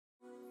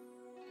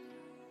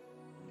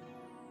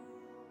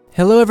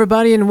Hello,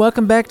 everybody, and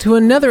welcome back to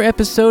another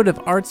episode of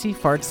Artsy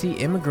Fartsy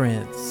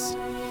Immigrants.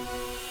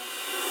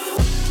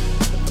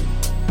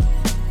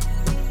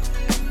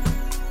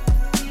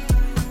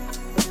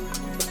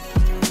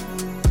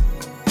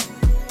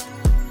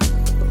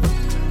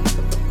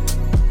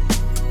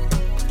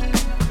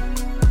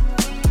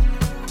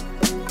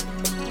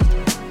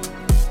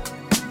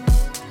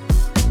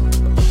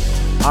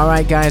 All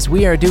right, guys,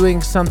 we are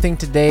doing something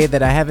today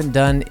that I haven't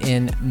done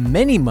in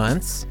many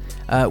months.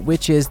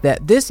 Which is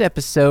that this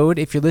episode,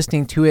 if you're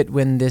listening to it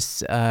when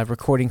this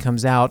recording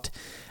comes out,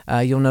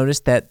 you'll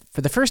notice that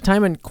for the first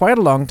time in quite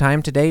a long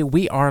time today,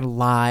 we are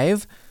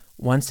live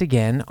once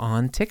again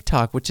on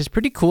TikTok, which is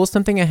pretty cool,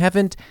 something I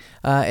haven't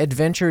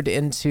adventured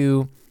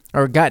into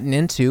or gotten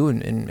into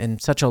in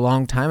such a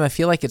long time. I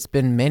feel like it's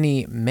been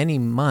many, many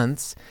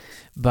months,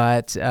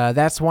 but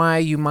that's why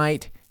you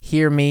might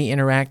hear me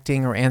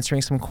interacting or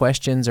answering some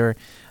questions or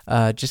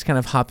just kind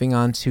of hopping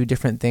on to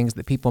different things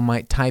that people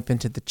might type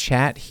into the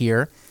chat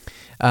here.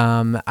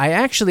 I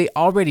actually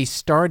already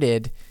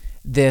started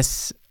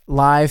this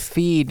live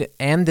feed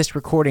and this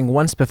recording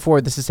once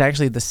before. This is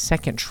actually the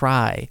second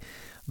try,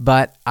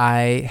 but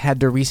I had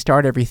to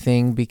restart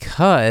everything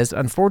because,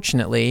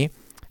 unfortunately,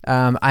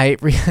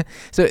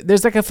 so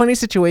there's like a funny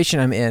situation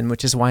I'm in,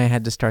 which is why I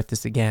had to start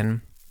this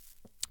again.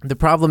 The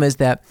problem is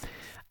that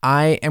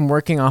I am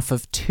working off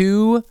of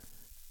two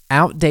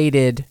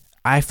outdated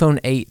iPhone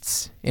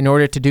 8s in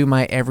order to do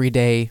my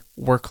everyday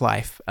work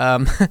life.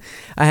 I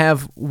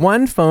have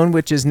one phone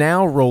which is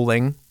now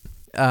rolling,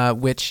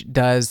 which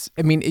does,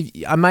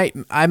 I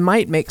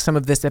might make some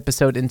of this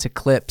episode into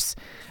clips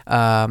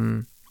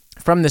from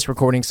this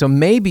recording, so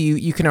maybe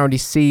you can already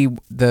see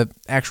the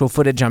actual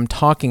footage I'm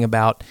talking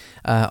about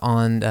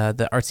on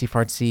the Artsy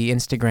Fartsy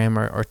Instagram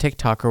or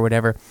TikTok or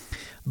whatever,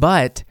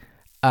 but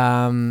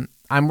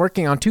I'm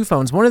working on two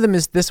phones. One of them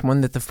is this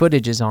one that the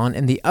footage is on,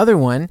 and the other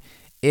one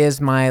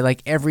is my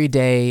like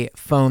everyday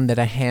phone that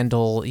I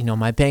handle,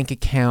 my bank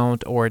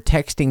account or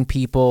texting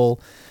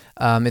people.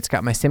 It's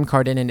got my SIM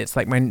card in it. It's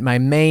like my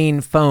main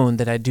phone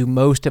that I do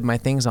most of my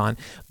things on.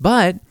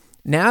 But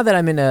now that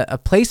I'm in a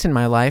place in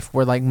my life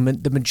where like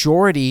the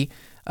majority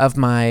of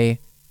my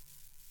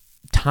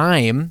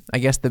time, I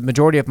guess the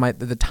majority of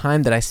the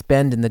time that I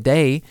spend in the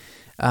day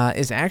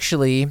is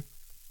actually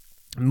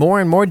more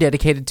and more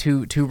dedicated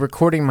to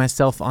recording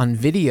myself on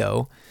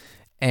video.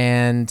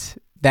 And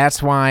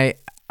that's why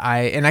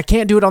I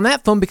can't do it on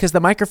that phone because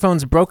the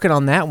microphone's broken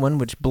on that one,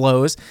 which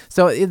blows.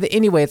 So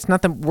anyway, it's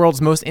not the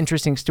world's most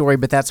interesting story,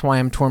 but that's why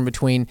I'm torn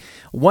between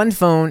one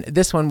phone,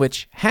 this one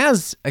which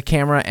has a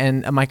camera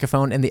and a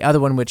microphone, and the other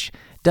one which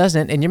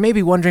doesn't. And you may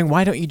be wondering,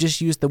 why don't you just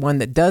use the one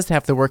that does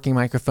have the working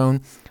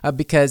microphone?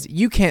 Because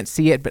you can't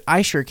see it, but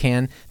I sure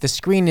can. The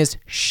screen is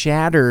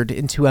shattered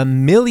into a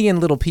million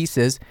little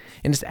pieces,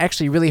 and it's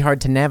actually really hard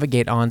to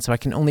navigate on, so I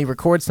can only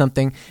record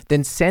something,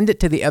 then send it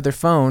to the other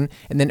phone,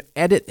 and then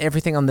edit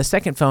everything on the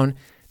second phone.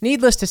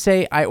 Needless to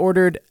say, I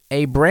ordered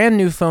a brand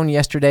new phone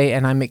yesterday,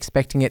 and I'm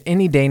expecting it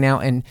any day now,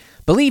 and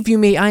believe you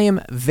me, I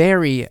am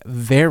very,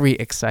 very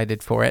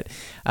excited for it.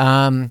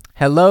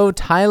 Hello,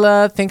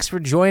 Tyla. Thanks for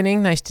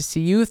joining. Nice to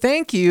see you.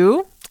 Thank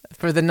you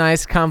for the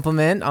nice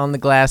compliment on the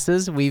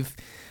glasses. We've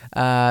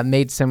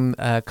made some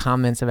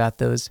comments about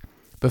those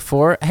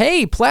before.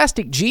 Hey,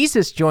 Plastic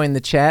Jesus joined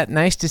the chat.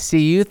 Nice to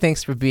see you.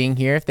 Thanks for being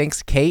here.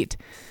 Thanks, Kate.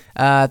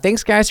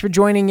 Thanks, guys, for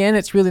joining in.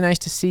 It's really nice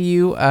to see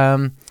you.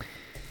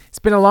 It's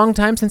been a long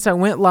time since I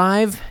went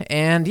live,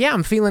 and yeah,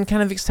 I'm feeling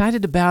kind of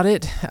excited about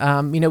it.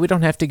 We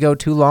don't have to go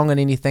too long on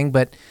anything,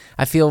 but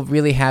I feel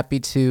really happy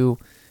to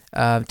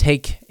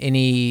take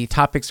any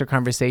topics or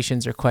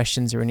conversations or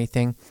questions or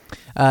anything.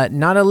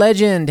 Not a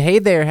Legend, hey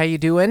there, how you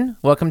doing?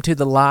 Welcome to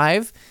the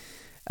live.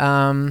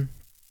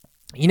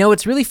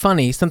 It's really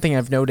funny, something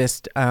I've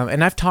noticed,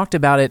 and I've talked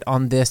about it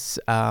on this,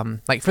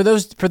 like for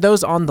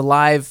those on the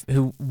live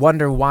who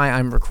wonder why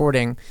I'm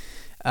recording,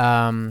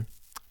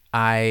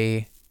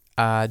 I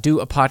do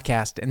a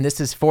podcast, and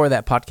this is for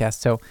that podcast.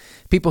 So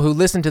people who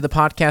listen to the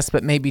podcast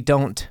but maybe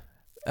don't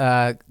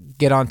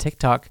get on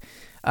TikTok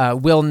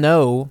will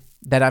know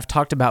that I've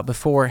talked about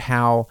before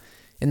how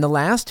in the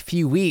last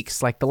few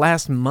weeks, like the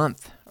last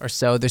month or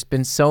so, there's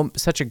been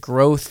such a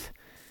growth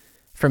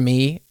for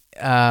me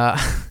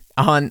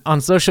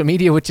on social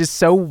media, which is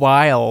so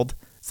wild,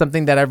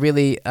 something that I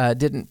really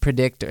didn't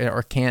predict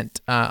or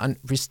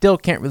still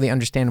can't really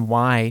understand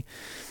why.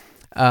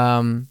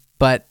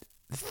 But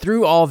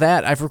through all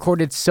that, I've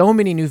recorded so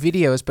many new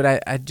videos,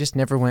 but I just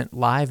never went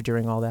live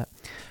during all that.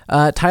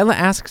 Tyla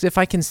asks if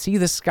I can see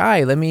the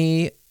sky. Let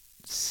me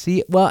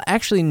see. Well,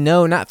 actually,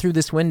 no, not through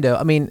this window.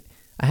 I mean,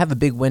 I have a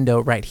big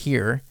window right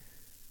here.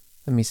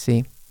 Let me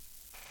see.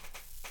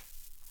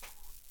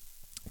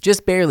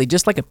 Just barely,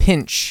 just like a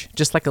pinch,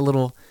 just like a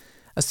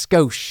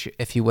skosh,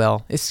 if you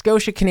will. Is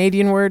skosh a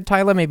Canadian word,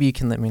 Tyla? Maybe you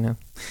can let me know.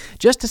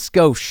 Just a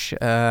skosh.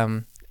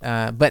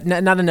 But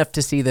not enough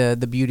to see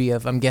the beauty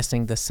of, I'm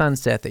guessing, the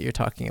sunset that you're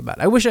talking about.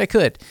 I wish I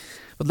could.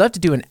 Would love to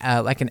do an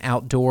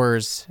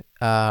outdoors.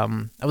 I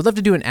would love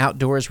to do an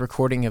outdoors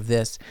recording of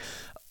this,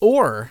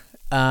 or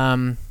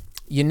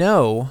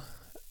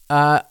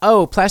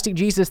Plastic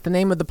Jesus, the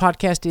name of the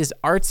podcast is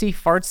Artsy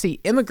Fartsy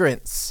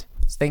Immigrants.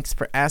 Thanks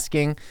for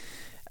asking.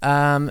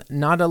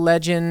 Not a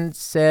Legend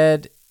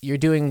said, you're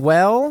doing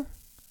well.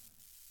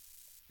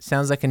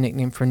 Sounds like a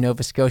nickname for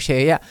Nova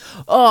Scotia. Yeah.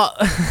 Oh,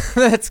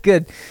 that's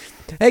good.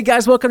 Hey,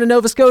 guys, welcome to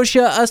Nova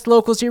Scotia. Us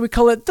locals here, we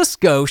call it the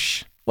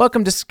Scotia.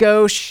 Welcome to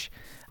Scotia.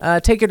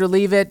 Take it or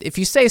leave it. If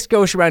you say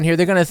Scotia around here,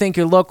 they're going to think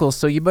you're local,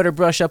 so you better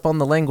brush up on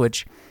the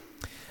language.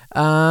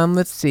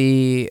 Let's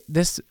see.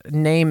 This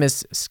name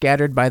is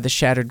scattered by the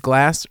shattered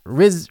glass.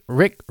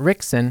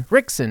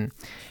 Rickson.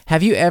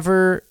 Have you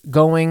ever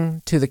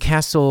going to the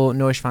Castle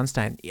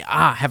Neuschwanstein?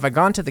 Have I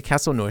gone to the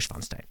Castle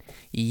Neuschwanstein?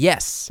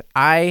 Yes,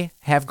 I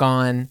have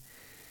gone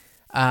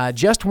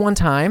just one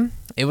time.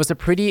 It was a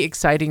pretty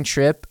exciting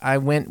trip. I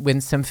went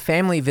when some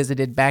family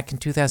visited back in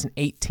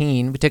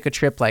 2018. We took a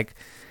trip, like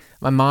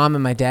my mom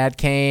and my dad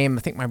came.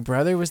 I think my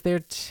brother was there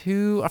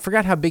too. I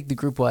forgot how big the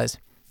group was.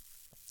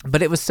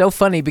 But it was so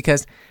funny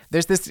because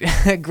there's this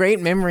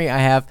great memory I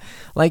have.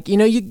 Like, you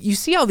know, you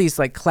see all these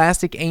like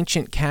classic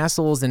ancient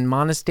castles and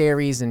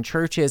monasteries and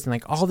churches and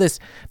like all this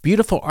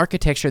beautiful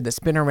architecture that's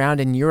been around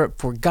in Europe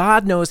for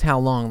God knows how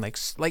long, like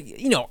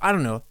you know, I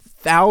don't know,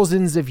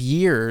 thousands of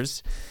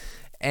years.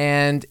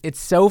 And it's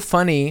so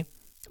funny.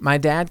 My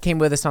dad came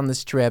with us on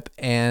this trip,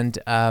 and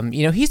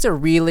you know, he's a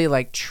really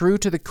like true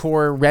to the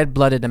core,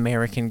 red-blooded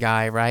American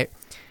guy, right?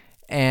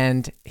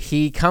 And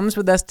he comes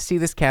with us to see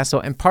this castle,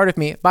 and part of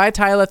me, bye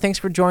Tyler, thanks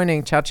for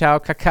joining, ciao ciao,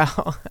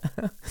 cacao.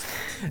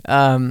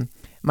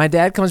 My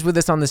dad comes with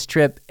us on this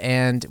trip,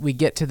 and we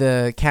get to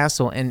the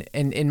castle, and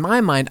in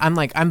my mind,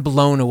 I'm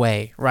blown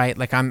away, right?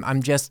 Like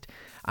I'm just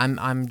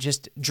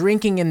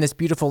drinking in this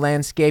beautiful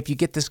landscape. You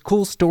get this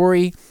cool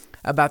story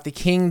about the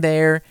king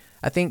there.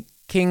 I think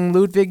King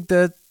Ludwig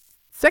II.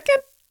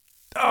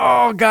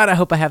 Oh God, I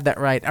hope I have that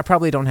right. I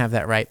probably don't have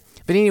that right.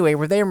 But anyway,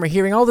 we're there and we're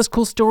hearing all this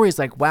cool stories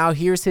like, wow,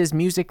 here's his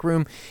music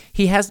room.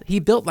 He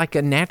built like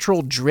a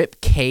natural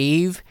drip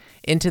cave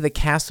into the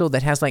castle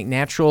that has like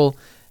natural,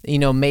 you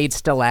know, made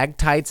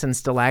stalactites and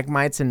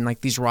stalagmites and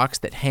like these rocks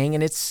that hang.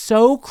 And it's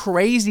so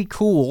crazy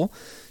cool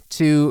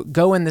to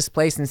go in this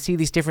place and see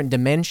these different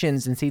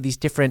dimensions and see these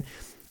different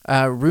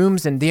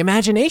rooms. And the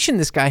imagination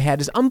this guy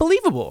had is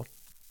unbelievable.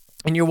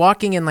 And you're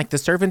walking in like the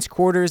servants'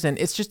 quarters, and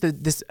it's just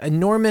this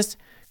enormous,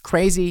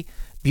 crazy,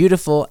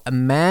 beautiful,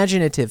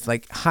 imaginative,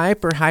 like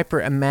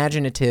hyper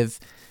imaginative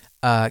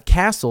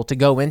castle to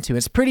go into.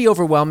 It's pretty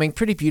overwhelming,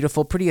 pretty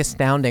beautiful, pretty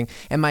astounding.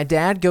 And my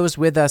dad goes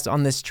with us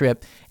on this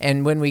trip.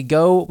 And when we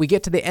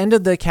get to the end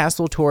of the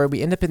castle tour,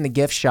 we end up in the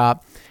gift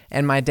shop,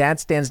 and my dad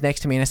stands next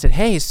to me, and I said,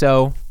 hey,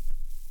 so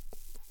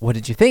what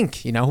did you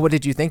think? You know, what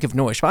did you think of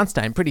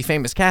Neuschwanstein? Pretty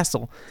famous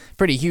castle,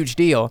 pretty huge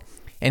deal.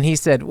 And he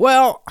said,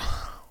 well,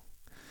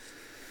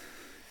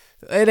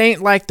 it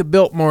ain't like the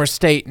Biltmore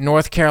State in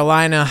North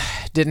Carolina.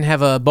 Didn't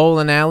have a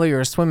bowling alley or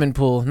a swimming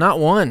pool. Not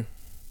one.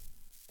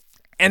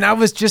 And I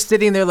was just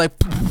sitting there like...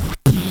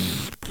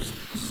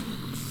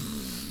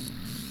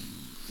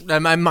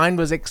 and my mind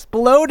was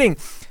exploding.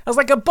 I was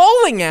like, a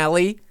bowling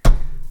alley?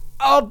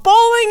 A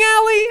bowling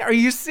alley? Are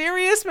you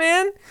serious,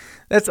 man?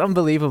 That's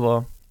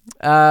unbelievable.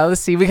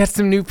 Let's see. We got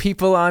some new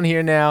people on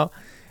here now.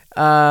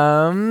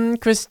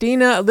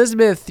 Christina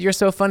Elizabeth, you're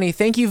so funny.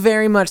 Thank you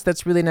very much.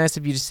 That's really nice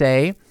of you to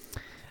say.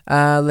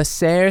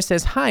 Lasser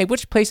says, hi,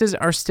 which places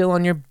are still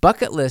on your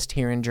bucket list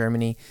here in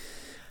Germany?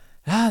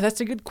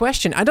 That's a good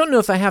question. I don't know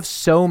if I have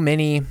so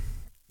many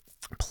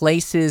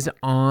places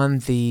on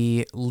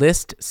the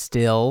list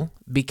still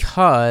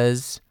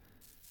because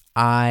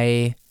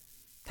I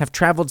have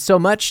traveled so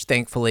much,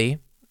 thankfully.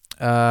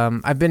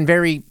 I've been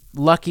very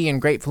lucky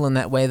and grateful in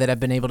that way that I've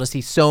been able to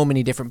see so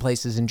many different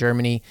places in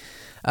Germany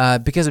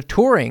because of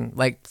touring.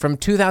 Like from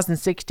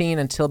 2016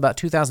 until about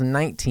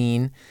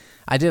 2019,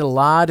 I did a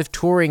lot of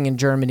touring in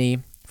Germany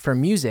for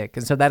music,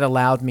 and so that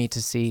allowed me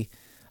to see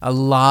a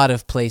lot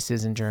of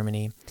places in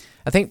Germany.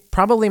 I think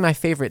probably my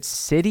favorite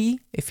city,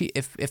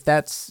 if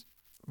that's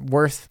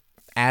worth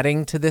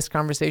adding to this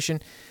conversation,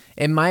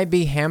 it might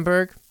be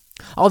Hamburg.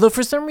 Although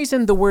for some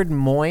reason the word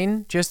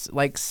moin just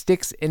like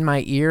sticks in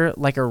my ear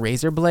like a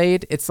razor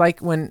blade. It's like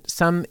when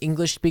some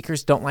English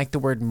speakers don't like the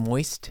word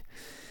moist.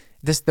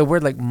 The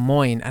word like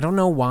moin. I don't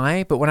know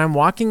why, but when I'm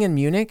walking in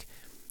Munich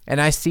and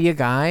I see a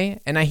guy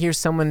and I hear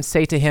someone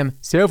say to him,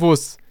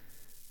 Servus.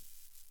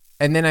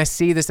 And then I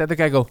see this other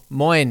guy go,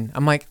 moin.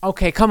 I'm like,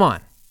 okay, come on,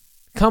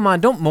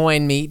 don't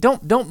moin me.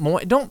 Don't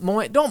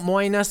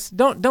moin us.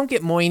 Don't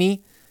get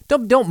moiny.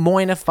 Don't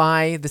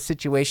moinify the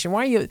situation.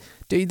 Why are you,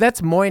 dude,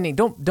 that's moining.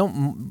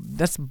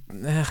 That's, you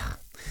know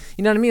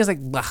what I mean? It's like,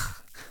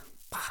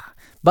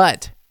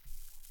 but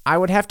I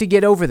would have to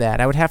get over that.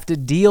 I would have to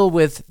deal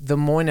with the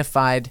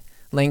moinified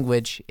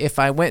language if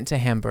I went to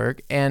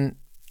Hamburg. And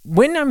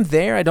when I'm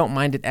there, I don't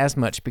mind it as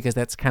much because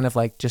that's kind of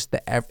like just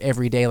the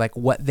everyday, like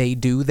what they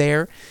do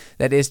there.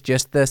 That is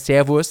just the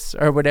Servus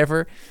or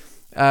whatever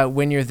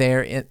when you're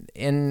there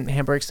in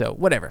Hamburg. So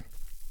whatever.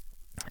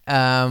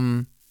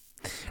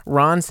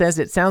 Ron says,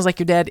 it sounds like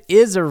your dad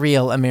is a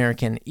real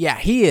American. Yeah,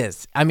 he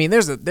is. I mean,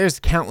 there's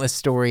countless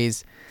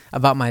stories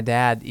about my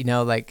dad, you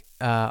know, like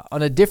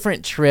on a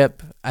different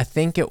trip. I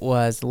think it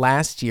was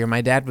last year.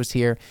 My dad was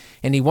here,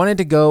 and he wanted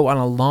to go on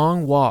a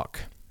long walk.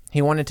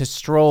 He wanted to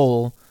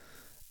stroll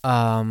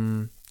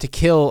to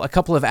kill a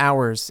couple of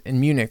hours in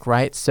Munich,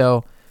 right?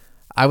 So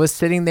I was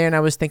sitting there and I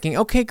was thinking,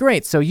 okay,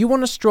 great. So you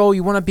want to stroll,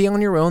 you want to be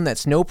on your own,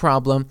 that's no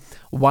problem.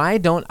 Why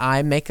don't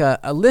I make a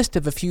list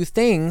of a few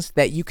things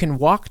that you can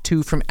walk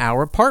to from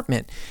our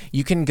apartment?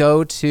 You can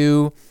go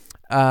to,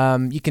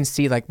 you can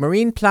see like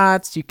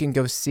Marienplatz, you can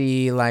go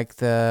see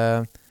like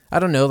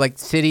like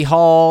City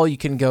Hall, you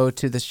can go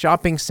to the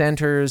shopping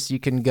centers, you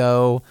can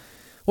go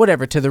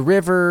whatever, to the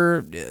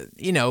river,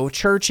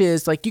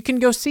 churches, like you can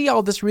go see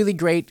all this really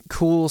great,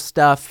 cool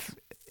stuff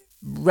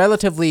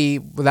relatively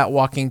without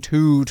walking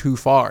too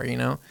far,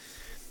 And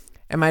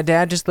my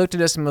dad just looked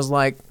at us and was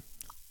like,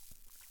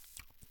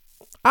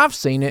 I've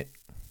seen it.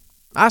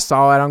 I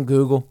saw it on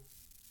Google.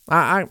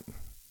 I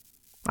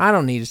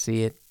don't need to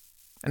see it.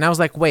 And I was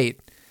like, wait,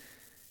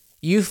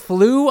 you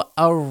flew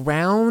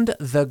around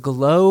the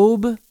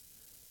globe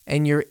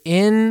and you're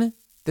in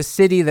the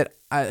city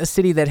a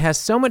city that has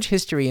so much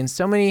history and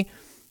so many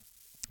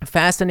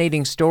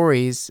fascinating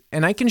stories,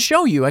 and I can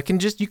show you.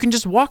 You can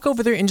just walk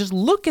over there and just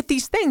look at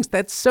these things.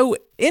 That's so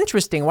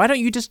interesting. Why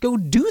don't you just go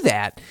do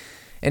that?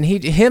 And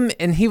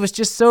he was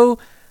just so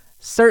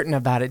certain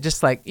about it.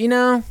 Just like,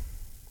 no,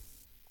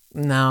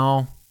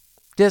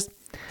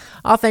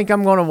 I think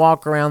I'm going to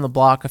walk around the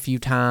block a few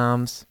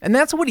times. And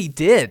that's what he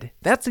did.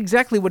 That's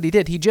exactly what he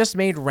did. He just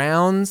made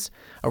rounds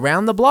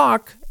around the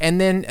block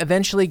and then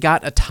eventually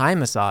got a Thai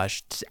massage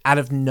out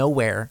of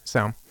nowhere.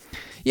 So,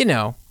 he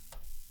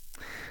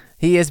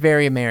is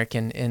very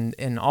American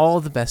in all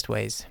the best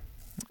ways.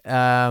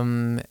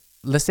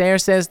 Lasaire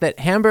says that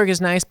Hamburg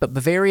is nice, but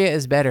Bavaria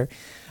is better.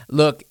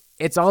 Look,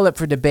 it's all up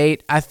for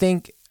debate. I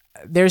think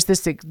there's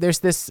this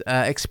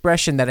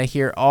expression that I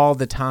hear all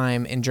the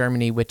time in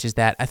Germany, which is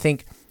that I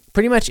think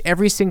pretty much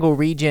every single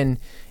region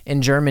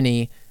in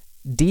Germany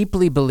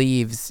deeply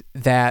believes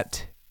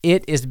that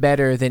it is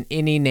better than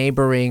any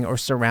neighboring or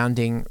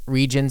surrounding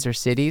regions or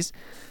cities.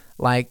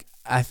 Like,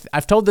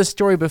 I've told this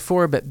story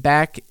before, but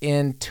back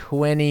in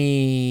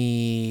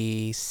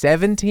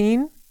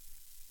 2017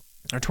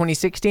 or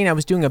 2016, I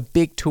was doing a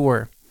big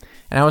tour,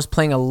 and I was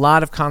playing a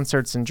lot of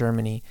concerts in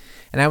Germany,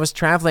 and I was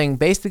traveling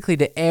basically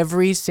to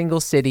every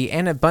single city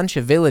and a bunch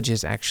of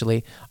villages,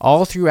 actually,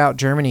 all throughout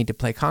Germany to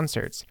play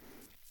concerts.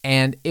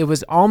 And it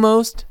was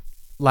almost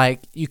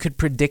like you could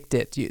predict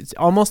it. It's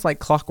almost like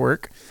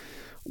clockwork.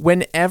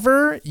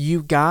 Whenever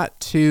you got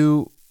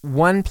to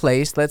one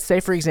place, let's say,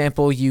 for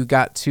example, you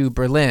got to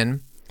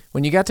Berlin.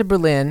 When you got to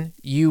Berlin,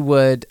 you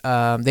would,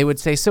 they would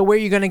say, so where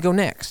are you going to go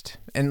next?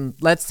 And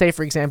let's say,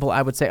 for example,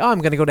 I would say, I'm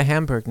going to go to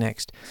Hamburg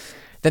next.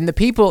 Then the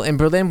people in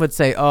Berlin would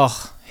say,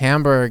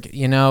 Hamburg,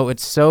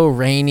 it's so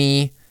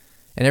rainy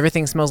and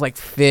everything smells like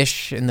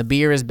fish and the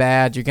beer is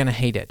bad. You're going to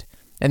hate it.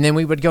 And then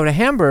we would go to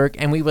Hamburg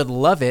and we would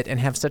love it and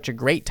have such a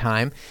great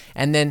time.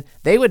 And then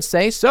they would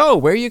say, so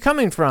where are you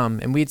coming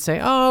from? And we'd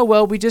say,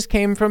 we just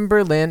came from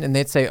Berlin. And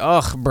they'd say,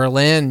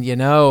 Berlin,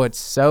 it's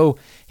so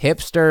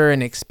hipster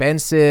and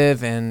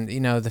expensive and,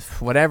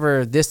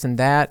 whatever, this and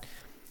that.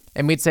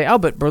 And we'd say,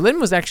 but Berlin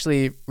was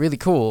actually really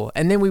cool.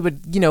 And then we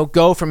would,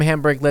 go from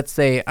Hamburg, let's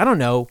say, I don't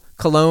know,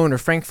 Cologne or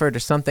Frankfurt or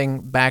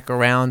something back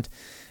around.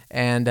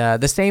 And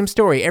the same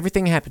story,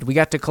 everything happened. We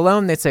got to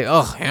Cologne, they'd say,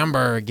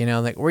 Hamburg,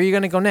 like, where are you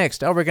going to go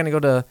next? We're going to go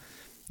to,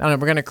 I don't know,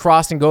 we're going to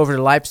cross and go over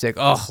to Leipzig.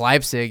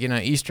 Leipzig,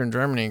 Eastern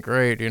Germany,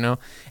 great, And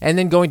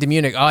then going to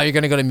Munich, you're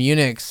going to go to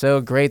Munich,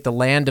 so great, the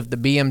land of the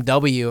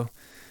BMW,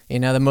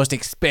 the most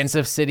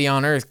expensive city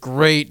on earth,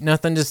 great,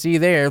 nothing to see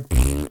there,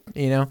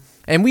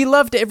 And we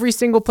loved every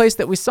single place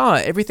that we saw.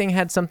 Everything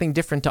had something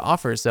different to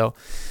offer, so,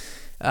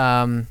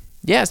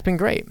 it's been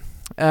great.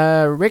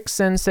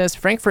 Rickson says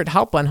Frankfurt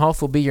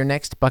Hauptbahnhof will be your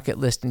next bucket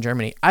list in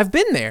Germany. I've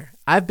been there.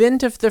 I've been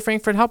to the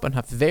Frankfurt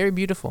Hauptbahnhof. Very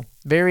beautiful.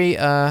 Very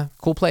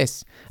cool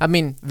place. I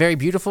mean, very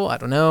beautiful. I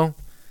don't know.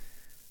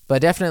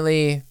 But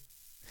definitely,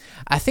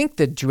 I think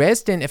the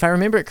Dresden, if I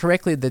remember it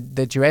correctly,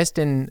 the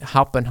Dresden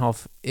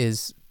Hauptbahnhof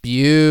is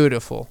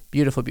beautiful.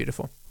 Beautiful,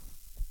 beautiful.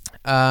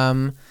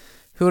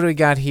 Who do we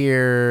got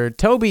here?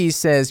 Toby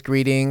says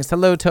greetings.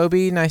 Hello,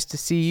 Toby. Nice to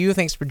see you.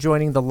 Thanks for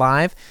joining the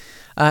live.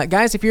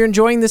 Guys, if you're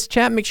enjoying this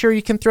chat, make sure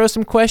you can throw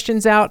some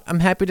questions out. I'm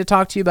happy to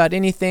talk to you about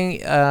anything.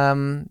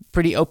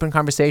 Pretty open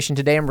conversation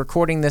today. I'm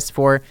recording this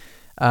for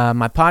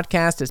my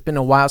podcast. It's been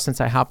a while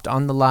since I hopped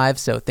on the live,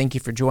 so thank you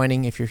for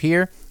joining if you're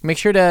here. Make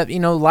sure to,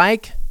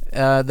 like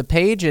the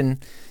page, and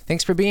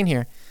thanks for being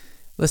here.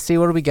 Let's see,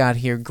 what do we got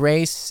here?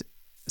 Grace,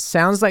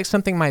 sounds like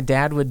something my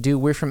dad would do.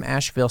 We're from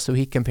Asheville, so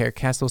he compare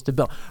castles to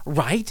Bill.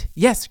 Right?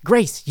 Yes,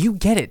 Grace, you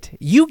get it.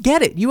 You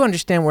get it. You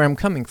understand where I'm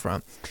coming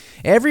from.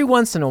 Every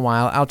once in a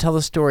while, I'll tell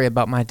a story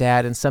about my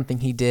dad and something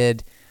he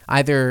did,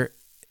 either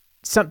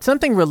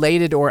something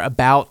related or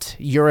about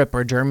Europe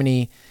or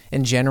Germany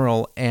in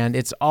general, and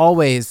it's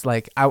always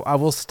like I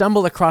will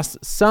stumble across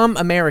some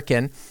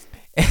American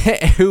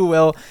who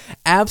will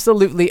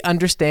absolutely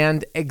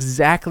understand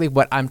exactly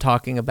what I'm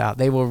talking about.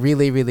 They will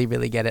really, really,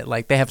 really get it.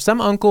 Like they have some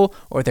uncle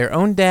or their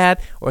own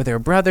dad or their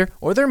brother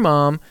or their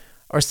mom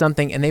or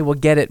something, and they will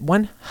get it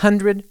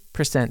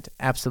 100%.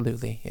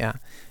 Absolutely. Yeah.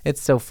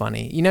 It's so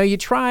funny. You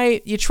try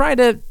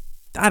to,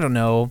 I don't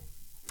know,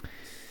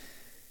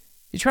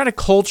 you try to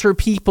culture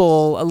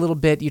people a little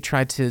bit. You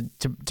try to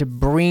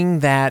bring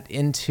that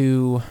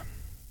into,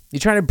 you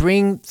try to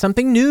bring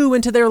something new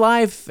into their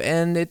life,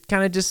 and it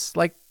kind of just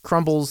like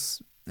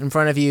crumbles in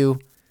front of you,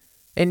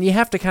 and you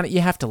have to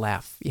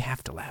laugh. You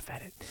have to laugh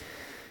at it.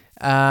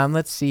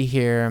 Let's see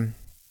here.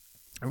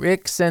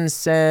 Rickson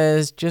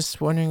says, just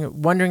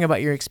wondering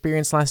about your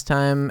experience last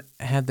time.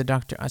 Had the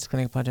Dr. Oz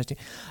Clinic apologize to you?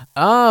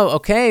 Oh,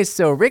 okay.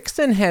 So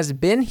Rickson has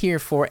been here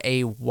for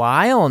a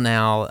while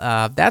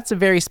now. That's a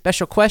very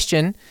special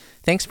question.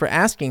 Thanks for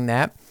asking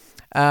that.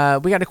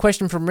 We got a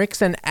question from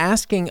Rickson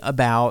asking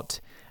about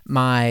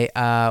my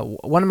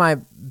one of my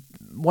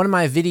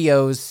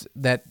videos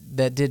that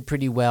did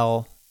pretty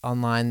well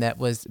online. That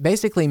was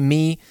basically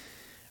me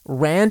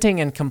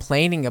ranting and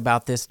complaining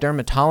about this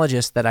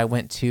dermatologist that I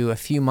went to a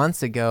few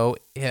months ago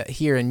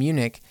here in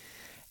Munich.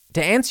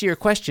 To answer your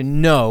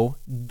question, no,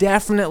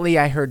 definitely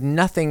I heard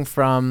nothing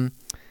from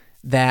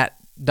that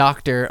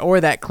doctor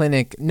or that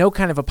clinic, no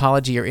kind of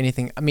apology or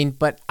anything. I mean,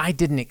 but I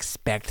didn't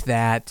expect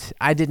that.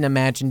 I didn't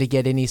imagine to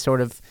get any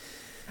sort of,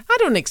 I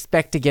don't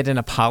expect to get an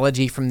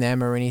apology from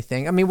them or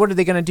anything. I mean, what are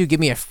they going to do? Give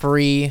me a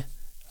free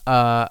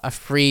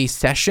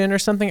session or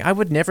something? I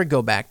would never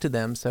go back to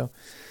them. So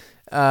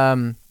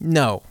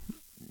no,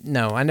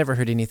 I never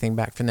heard anything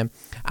back from them.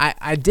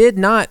 I did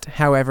not,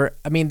 however,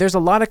 I mean, there's a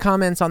lot of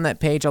comments on that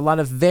page, a lot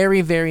of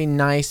very, very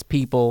nice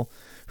people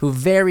who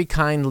very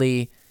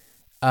kindly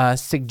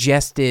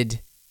suggested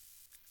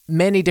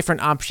many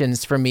different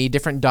options for me,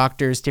 different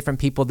doctors, different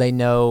people they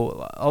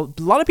know. A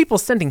lot of people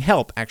sending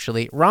help,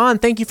 actually. Ron,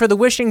 thank you for the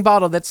wishing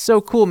bottle. That's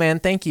so cool, man.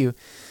 Thank you.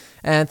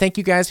 And thank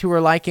you guys who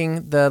are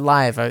liking the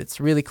live. It's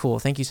really cool.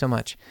 Thank you so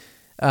much.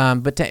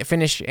 But to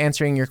finish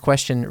answering your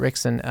question,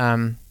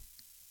 Rickson,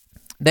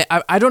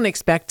 I don't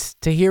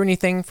expect to hear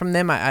anything from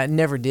them. I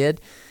never did.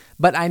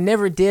 But I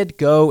never did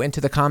go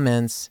into the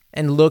comments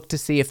and look to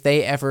see if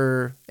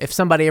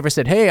somebody ever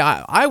said, hey,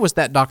 I was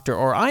that doctor,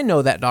 or I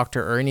know that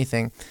doctor, or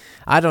anything.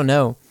 I don't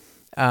know.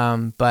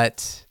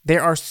 But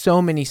there are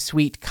so many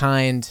sweet,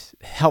 kind,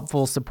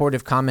 helpful,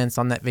 supportive comments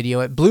on that video.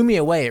 It blew me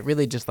away. It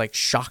really just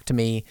shocked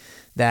me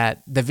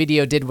that the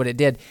video did what it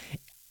did.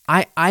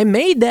 I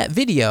made that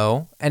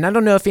video, and I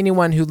don't know if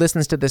anyone who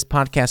listens to this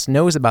podcast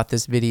knows about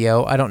this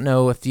video. I don't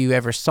know if you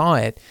ever saw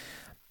it.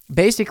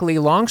 Basically,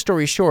 long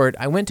story short,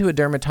 I went to a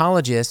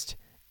dermatologist,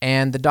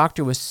 and the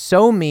doctor was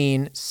so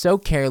mean, so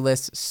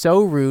careless,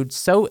 so rude,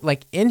 so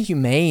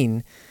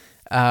inhumane,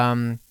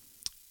 and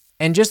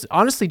just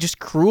honestly just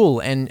cruel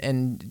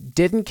and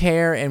didn't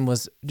care, and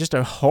was just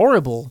a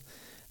horrible,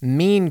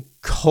 mean,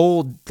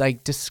 cold,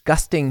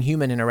 disgusting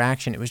human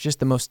interaction. It was just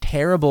the most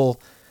terrible.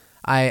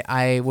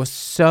 I was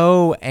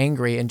so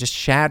angry and just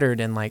shattered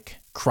and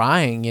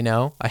crying,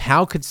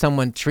 How could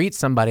someone treat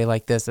somebody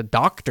like this, a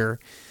doctor?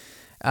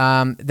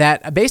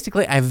 That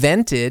basically I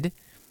vented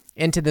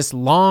into this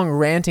long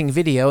ranting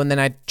video, and then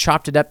I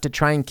chopped it up to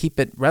try and keep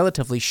it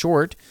relatively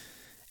short,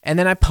 and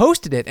then I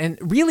posted it. And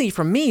really,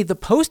 for me, the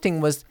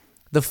posting was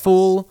the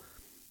full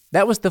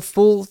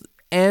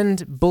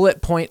end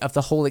bullet point of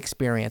the whole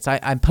experience.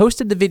 I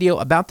posted the video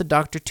about the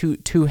doctor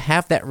to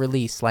have that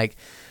release,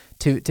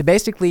 to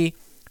basically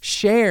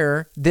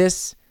share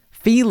this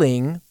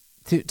feeling,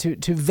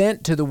 to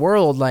vent to the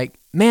world,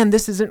 man,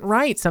 this isn't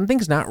right.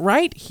 Something's not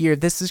right here.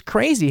 This is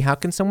crazy. How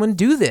can someone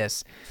do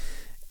this?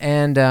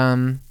 And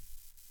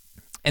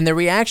the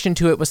reaction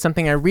to it was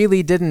something I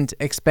really didn't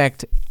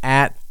expect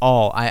at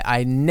all.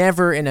 I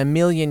never in a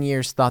million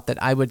years thought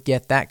that I would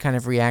get that kind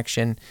of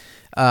reaction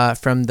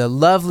from the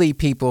lovely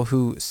people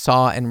who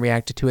saw and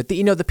reacted to it.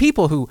 The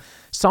people who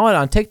saw it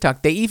on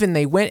TikTok,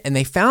 they went and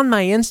they found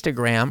my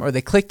Instagram, or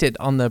they clicked it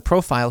on the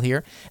profile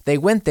here. They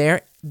went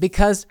there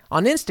because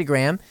on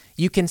Instagram,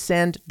 you can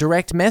send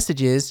direct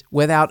messages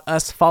without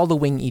us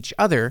following each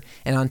other.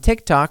 And on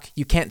TikTok,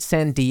 you can't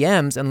send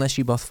DMs unless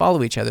you both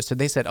follow each other. So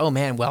they said, oh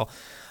man, well,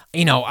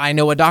 I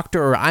know a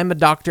doctor, or I'm a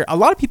doctor. A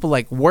lot of people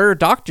were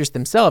doctors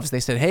themselves. They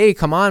said, hey,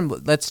 come on,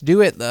 let's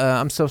do it.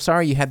 I'm so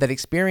sorry you had that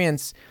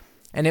experience.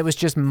 And it was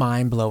just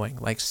mind-blowing,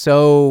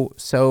 so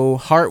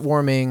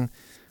heartwarming.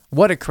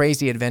 What a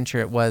crazy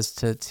adventure it was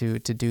to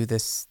do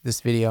this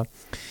video.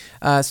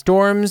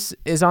 Storms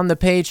is on the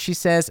page. She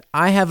says,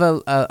 I have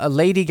a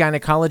lady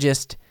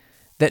gynecologist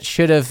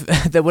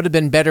that would have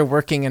been better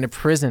working in a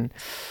prison.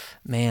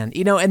 Man,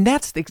 and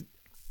that's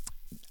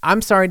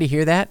I'm sorry to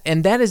hear that.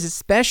 And that is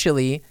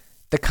especially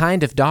the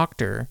kind of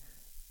doctor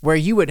where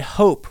you would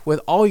hope with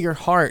all your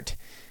heart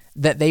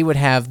that they would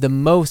have the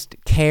most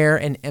care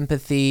and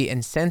empathy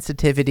and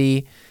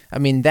sensitivity. I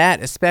mean,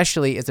 that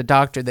especially is a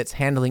doctor that's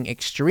handling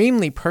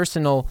extremely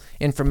personal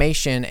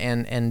information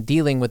and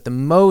dealing with the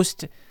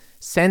most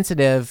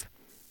sensitive,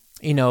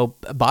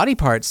 body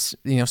parts,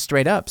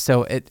 straight up.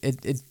 So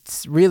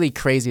it's really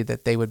crazy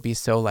that they would be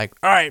so all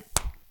right,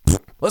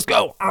 let's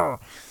go.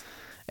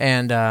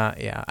 And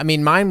yeah, I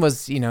mean, mine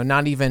was,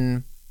 not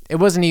even, it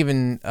wasn't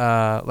even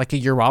like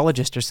a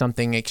urologist or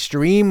something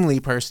extremely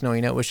personal,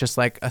 it was just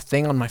like a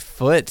thing on my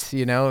foot,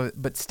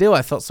 but still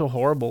I felt so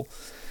horrible.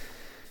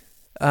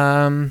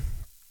 Ron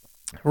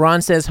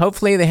says,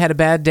 hopefully they had a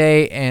bad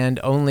day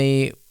and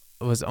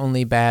was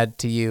only bad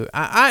to you.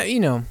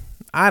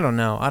 I don't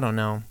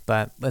know,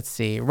 but let's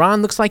see.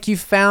 Ron, looks like you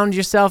found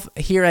yourself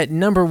here at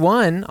number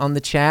 1 on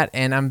the chat,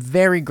 and I'm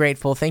very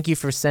grateful. Thank you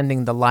for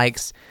sending the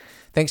likes.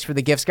 Thanks for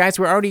the gifts. Guys,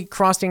 we're already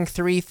crossing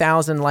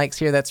 3,000 likes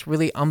here. That's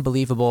really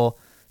unbelievable.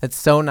 That's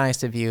so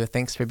nice of you.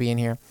 Thanks for being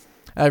here.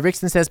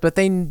 Rickson says, but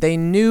they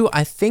knew,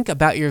 I think,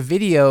 about your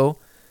video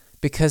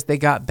because they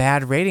got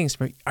bad ratings.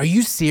 Are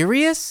you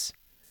serious?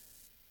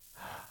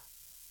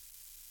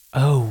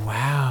 Oh,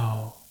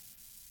 wow.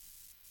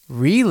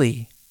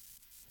 Really?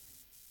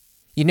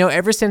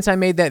 Ever since I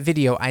made that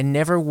video, I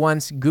never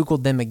once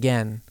Googled them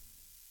again.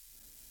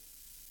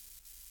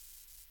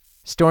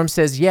 Storm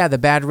says, yeah, the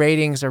bad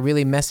ratings are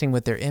really messing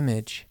with their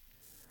image.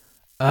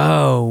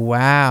 Oh,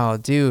 wow,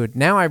 dude.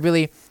 Now I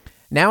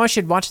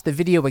should watch the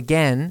video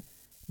again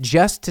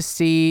just to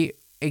see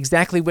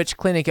exactly which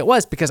clinic it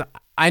was, because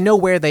I know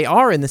where they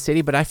are in the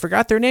city, but I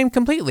forgot their name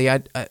completely.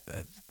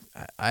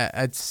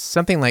 It's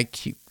something like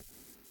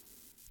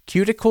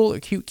Cuticle or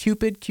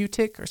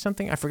Q-Tick or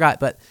something. I forgot,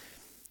 but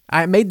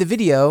I made the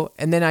video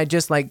and then I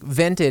just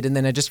vented and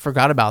then I just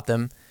forgot about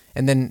them.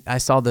 And then I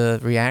saw the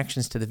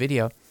reactions to the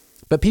video.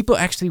 But people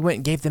actually went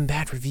and gave them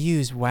bad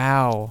reviews.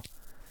 Wow.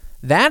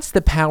 That's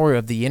the power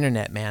of the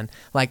internet, man.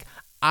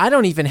 I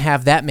don't even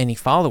have that many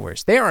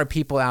followers. There are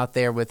people out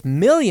there with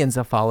millions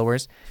of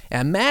followers.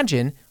 And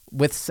imagine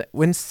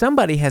when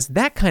somebody has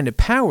that kind of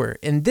power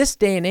in this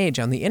day and age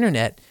on the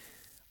internet,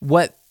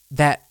 what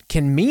that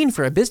can mean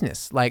for a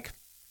business.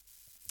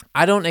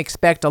 I don't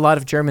expect a lot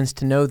of Germans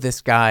to know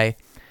this guy.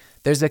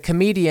 There's a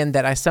comedian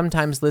that I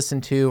sometimes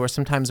listen to or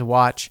sometimes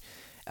watch,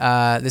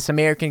 this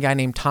American guy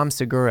named Tom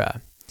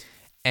Segura.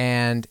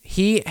 And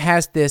he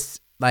has this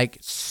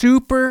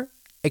super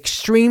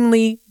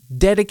extremely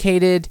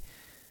dedicated,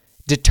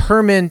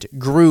 determined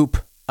group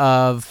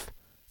of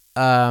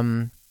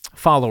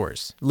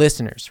followers,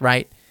 listeners,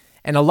 right?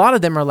 And a lot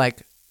of them are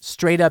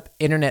straight up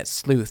internet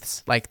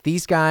sleuths.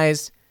 These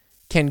guys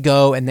can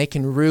go and they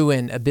can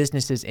ruin a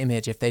business's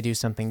image if they do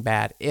something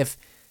bad. If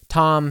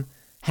Tom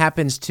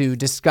happens to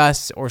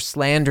discuss or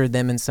slander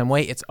them in some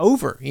way, it's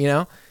over,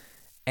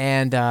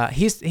 And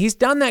he's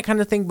done that kind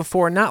of thing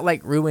before, not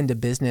ruined a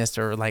business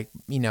or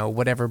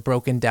whatever,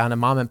 broken down a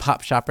mom and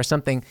pop shop or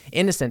something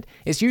innocent.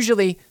 It's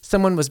usually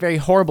someone was very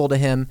horrible to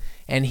him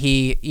and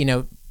he,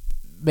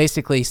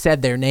 basically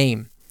said their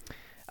name.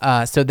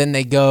 So then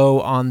they go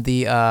on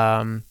the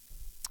on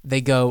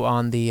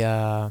the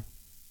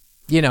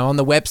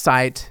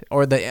website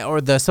or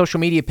the social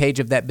media page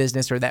of that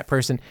business or that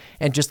person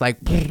and just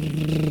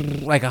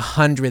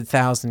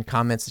 100,000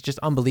 comments. It's just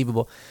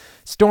unbelievable.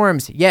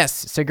 Storms, yes,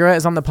 Segura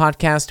is on the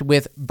podcast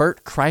with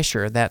Bert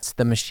Kreischer. That's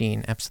The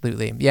Machine,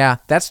 absolutely. Yeah,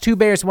 that's Two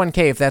Bears, One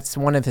Cave. That's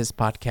one of his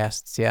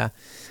podcasts, yeah.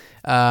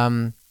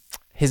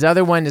 His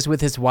other one is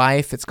with his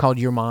wife. It's called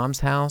Your Mom's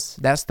House.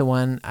 That's the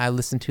one I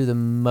listen to the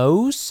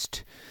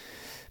most.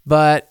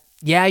 But,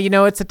 yeah,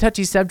 it's a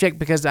touchy subject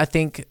because I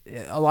think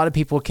a lot of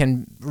people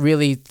can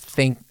really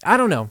think, I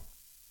don't know,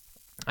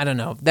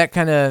 that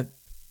kind of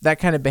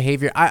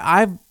behavior.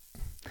 I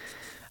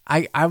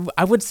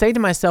would say to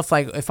myself,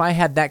 if I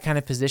had that kind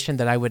of position,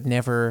 that I would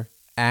never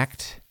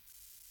act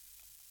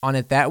on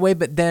it that way.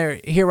 But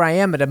here I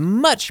am at a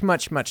much,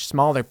 much, much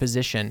smaller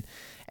position,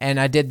 and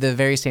I did the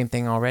very same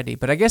thing already.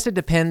 But I guess it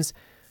depends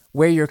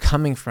where you're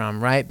coming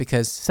from, right?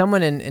 Because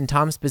someone in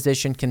Tom's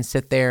position can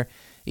sit there,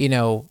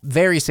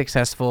 very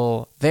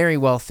successful, very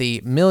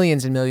wealthy,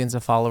 millions and millions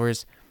of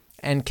followers,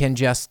 and can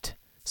just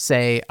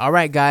say, all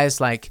right,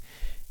 guys,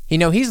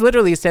 he's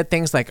literally said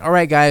things like, all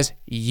right, guys,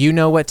 you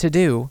know what to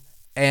do.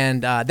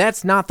 And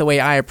that's not the way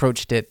I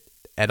approached it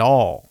at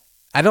all.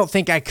 I don't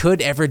think I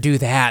could ever do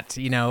that.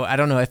 I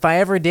don't know if I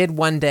ever did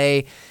one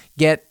day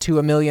get to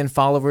 1 million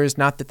followers,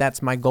 not that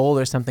that's my goal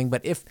or something,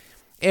 but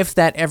if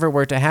that ever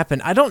were to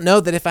happen, I don't know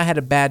that if I had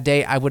a bad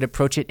day, I would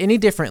approach it any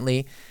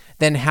differently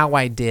than how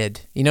I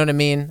did. You know what I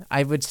mean?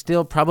 I would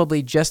still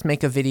probably just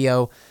make a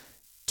video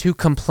to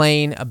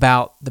complain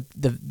about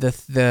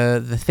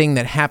the thing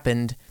that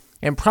happened.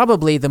 And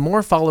probably the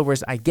more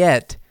followers I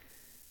get,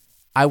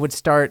 I would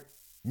start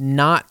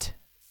not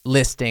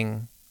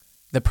listing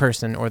the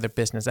person or the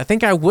business. I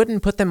think I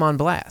wouldn't put them on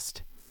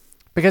blast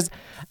because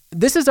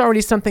this is already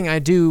something I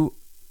do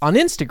on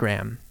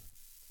Instagram,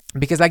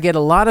 because I get a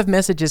lot of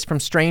messages from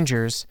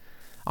strangers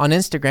on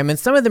Instagram, and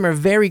some of them are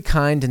very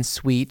kind and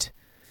sweet,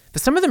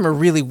 but some of them are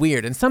really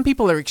weird, and some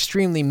people are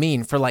extremely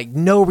mean for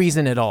no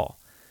reason at all.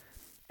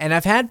 And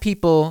I've had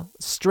people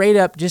straight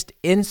up just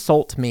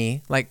insult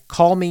me,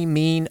 call me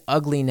mean,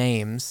 ugly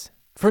names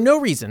for no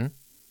reason.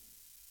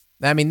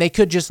 I mean, they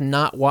could just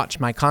not watch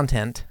my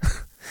content,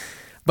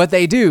 but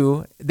they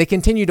do. They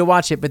continue to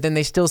watch it, but then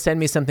they still send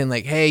me something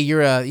like, hey,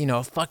 you're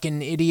a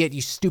fucking idiot,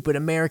 you stupid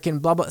American,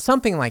 blah, blah,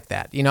 something like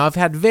that. I've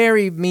had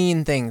very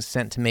mean things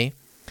sent to me.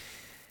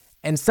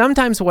 And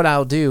sometimes what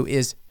I'll do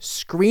is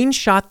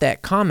screenshot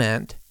that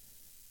comment,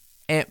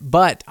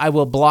 but I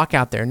will block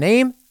out their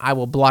name. I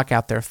will block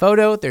out their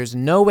photo. There's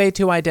no way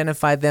to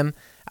identify them.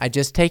 I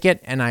just take it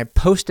and I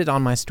post it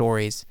on my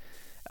stories.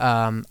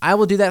 I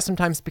will do that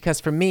sometimes because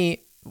for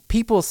me,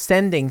 people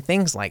sending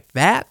things like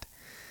that,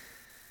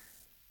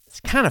 it's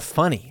kind of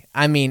funny.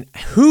 I mean,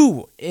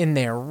 who in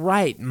their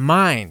right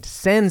mind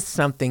sends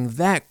something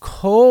that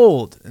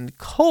cold and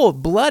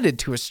cold-blooded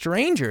to a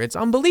stranger? It's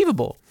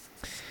unbelievable.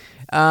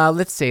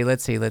 Let's see.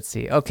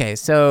 Okay,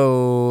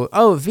 so,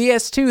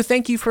 VS2,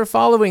 thank you for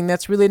following.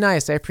 That's really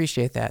nice. I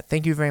appreciate that.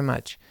 Thank you very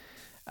much.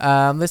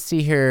 Let's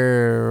see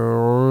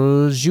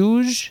here.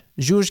 Juge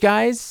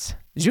guys.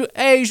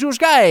 Hey, Juge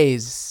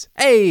guys.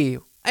 Hey,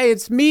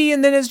 it's me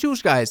and then it's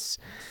Juge guys.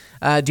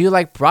 Do you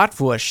like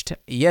bratwurst?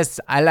 Yes,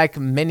 I like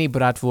many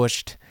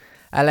bratwurst.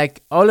 I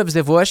like all of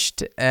the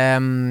wurst. I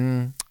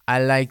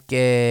like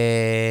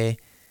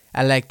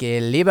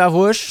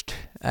Leberwurst.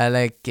 I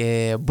like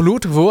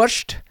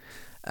Blutwurst.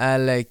 I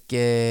like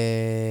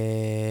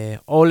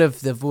all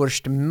of the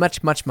Wurst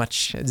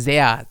much.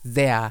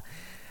 Sehr.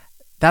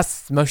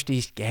 Das möchte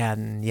ich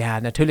gern.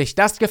 Ja, natürlich,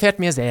 das gefällt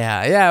mir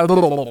sehr. Ja.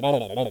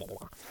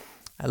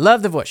 I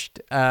love the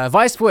Wurst.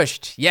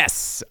 Weißwurst.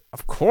 Yes,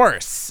 of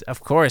course.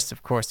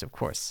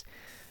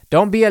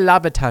 Don't be a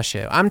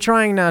Labertasche. I'm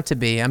trying not to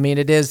be. I mean,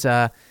 it is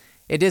a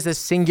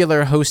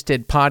singular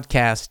hosted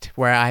podcast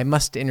where I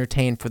must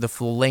entertain for the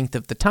full length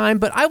of the time,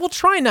 but I will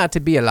try not to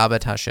be a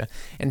Labertasche.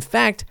 In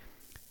fact,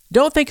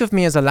 don't think of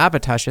me as a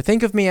Labertasche.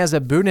 Think of me as a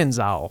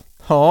Bühnensau.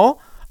 Huh?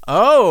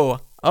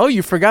 Oh,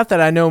 you forgot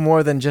that I know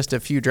more than just a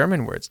few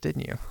German words,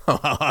 didn't you?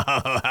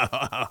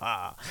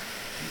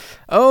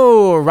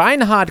 Oh,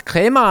 Reinhard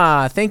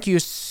Kremer, thank you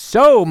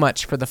so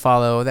much for the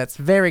follow. That's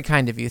very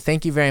kind of you.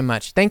 Thank you very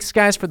much. Thanks,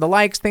 guys, for the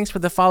likes. Thanks for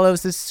the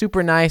follows. This is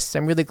super nice.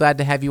 I'm really glad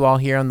to have you all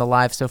here on the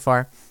live so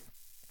far.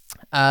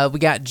 We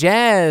got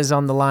Jazz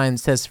on the line.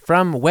 Says,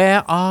 from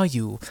where are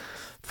you?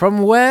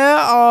 From where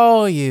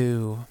are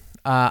you?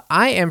 I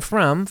am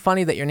from,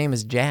 funny that your name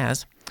is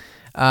Jazz.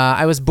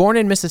 I was born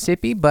in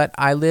Mississippi, but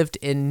I lived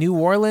in New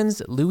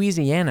Orleans,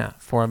 Louisiana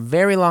for a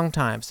very long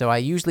time. So I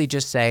usually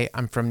just say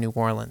I'm from New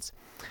Orleans.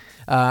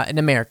 In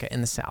America, in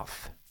the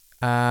South.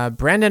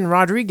 Brandon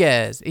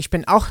Rodriguez. Ich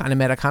bin auch ein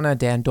Amerikaner,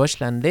 der in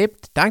Deutschland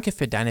lebt. Danke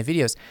für deine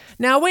Videos.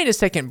 Now, wait a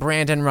second,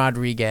 Brandon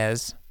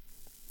Rodriguez.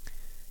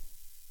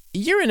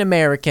 You're an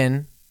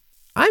American.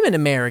 I'm an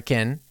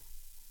American.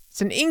 It's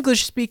an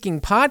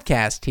English-speaking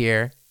podcast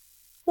here.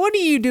 What are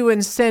you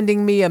doing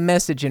sending me a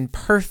message in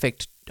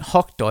perfect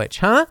Hochdeutsch,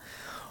 huh?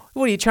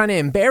 What, are you trying to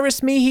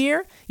embarrass me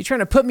here? You trying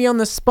to put me on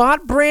the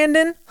spot,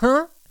 Brandon?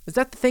 Huh? Is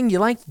that the thing you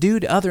like to do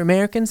to other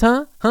Americans,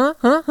 huh?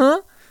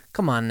 Huh?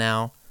 Come on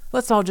now.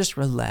 Let's all just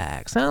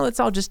relax, huh? Let's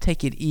all just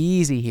take it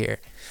easy here.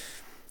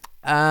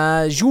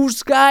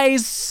 Jules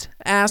Guys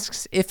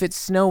asks if it's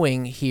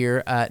snowing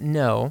here.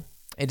 No,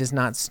 it is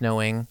not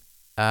snowing.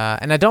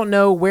 And I don't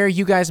know where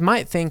you guys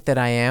might think that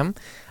I am.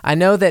 I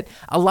know that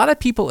a lot of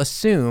people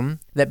assume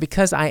that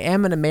because I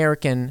am an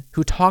American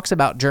who talks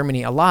about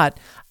Germany a lot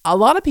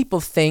of people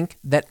think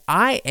that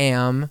I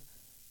am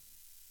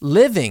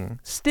living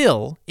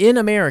still in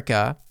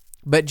America,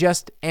 but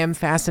just am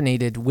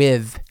fascinated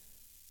with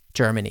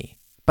Germany.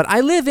 But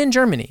I live in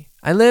Germany.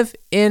 I live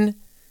in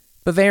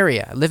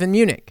Bavaria. I live in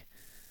Munich.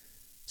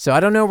 So I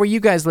don't know where you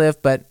guys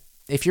live, but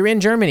if you're in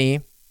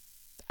Germany,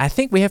 I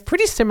think we have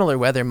pretty similar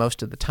weather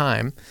most of the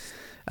time.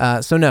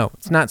 So no,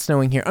 it's not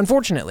snowing here.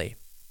 Unfortunately,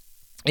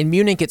 in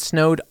Munich, it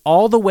snowed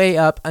all the way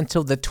up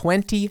until the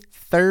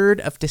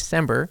 23rd of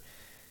December,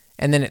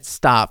 and then it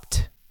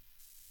stopped.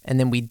 And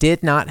then we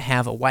did not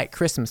have a white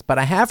Christmas. But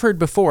I have heard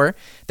before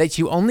that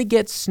you only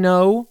get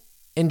snow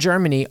in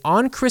Germany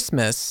on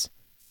Christmas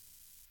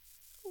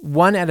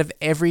 1 out of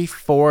every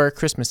 4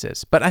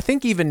 Christmases. But I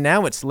think even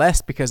now it's less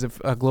because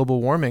of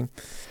global warming.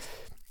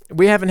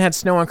 We haven't had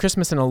snow on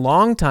Christmas in a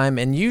long time,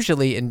 and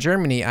usually in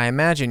Germany, I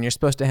imagine you're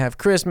supposed to have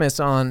Christmas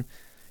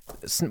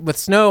with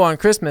snow on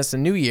Christmas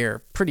and New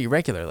Year pretty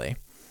regularly.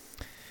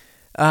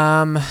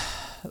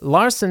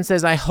 Larson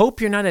says, I hope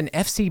you're not an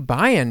FC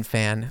Bayern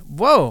fan.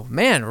 Whoa,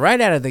 man,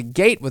 right out of the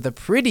gate with a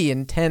pretty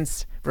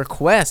intense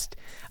request.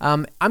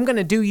 I'm going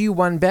to do you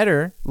one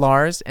better,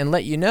 Lars, and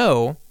let you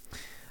know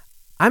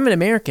I'm an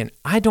American.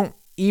 I don't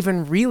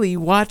even really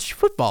watch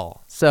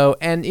football. So,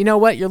 and you know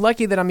what? You're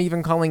lucky that I'm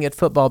even calling it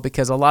football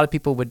because a lot of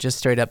people would just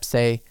straight up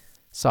say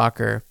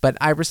soccer. But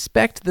I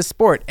respect the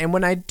sport. And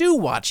when I do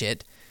watch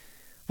it,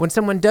 when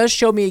someone does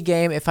show me a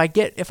game, if I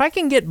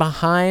can get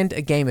behind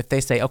a game, if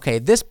they say, okay,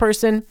 this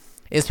person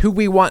is who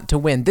we want to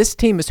win, this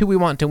team is who we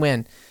want to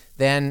win,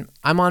 then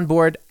I'm on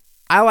board.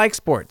 I like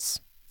sports.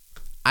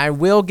 I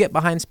will get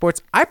behind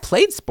sports. I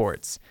played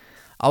sports.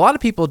 A lot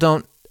of people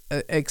don't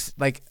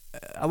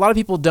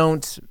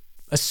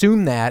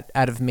assume that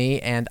out of me,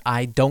 and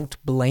I don't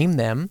blame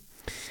them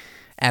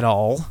at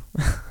all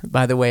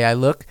by the way I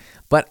look.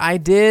 But I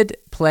did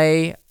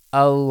play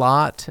a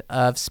lot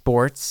of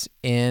sports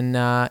in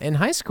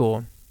high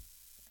school.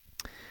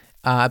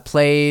 I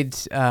played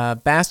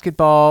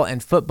basketball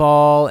and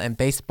football and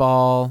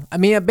baseball. I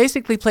mean, I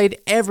basically played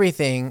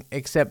everything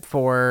except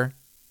for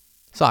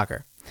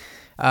soccer.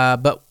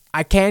 But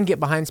I can get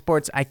behind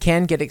sports. I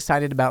can get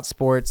excited about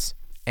sports.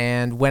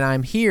 And when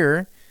I'm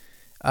here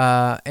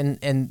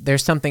and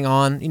there's something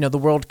on, the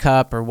World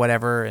Cup or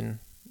whatever, and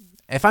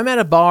if I'm at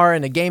a bar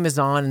and a game is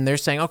on and they're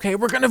saying, okay,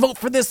 we're going to vote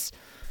for this,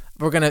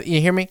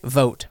 you hear me?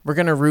 Vote. We're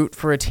going to root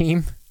for a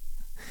team.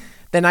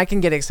 Then I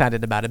can get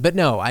excited about it. But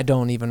no, I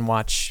don't even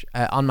watch,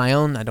 on my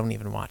own, I don't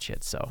even watch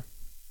it. So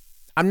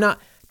I'm not,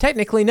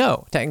 technically,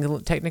 no.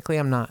 Technically,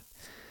 I'm not.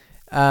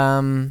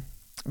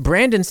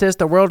 Brandon says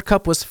the World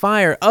Cup was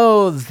fire.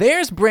 Oh,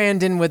 there's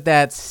Brandon with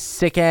that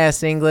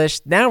sick-ass English.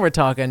 Now we're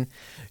talking.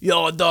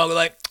 Yo, dog,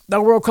 like, the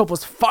World Cup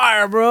was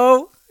fire,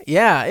 bro.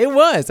 Yeah, it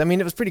was. I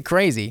mean, it was pretty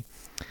crazy.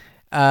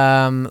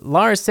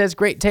 Lars says,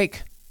 great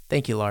take.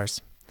 Thank you, Lars.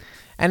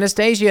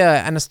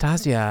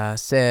 Anastasia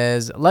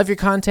says, love your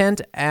content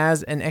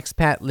as an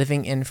expat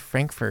living in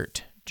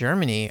Frankfurt,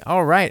 Germany.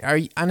 All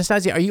right.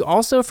 Anastasia, are you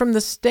also from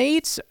the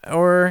States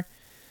or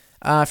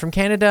from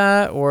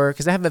Canada? Or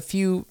because I have a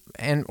few,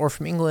 or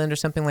from England or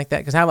something like that,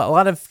 because I have a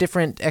lot of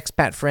different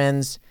expat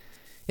friends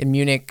in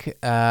Munich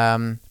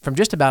from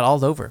just about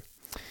all over.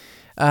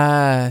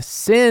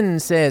 Sin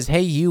says,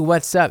 hey, you,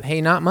 what's up?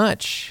 Hey, not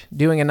much.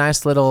 Doing a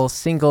nice little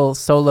single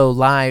solo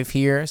live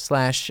here /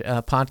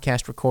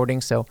 podcast recording.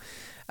 So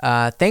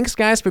thanks,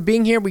 guys, for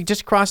being here. We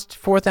just crossed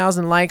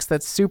 4,000 likes.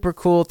 That's super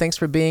cool. Thanks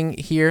for being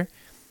here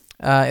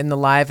in the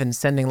live and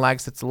sending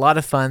likes. It's a lot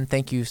of fun.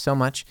 Thank you so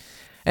much.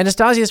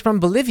 Anastasia is from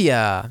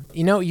Bolivia.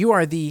 You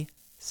are the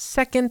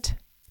second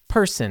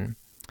person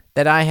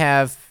that I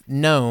have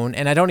known,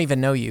 and I don't even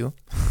know you,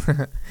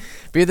 but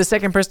you're the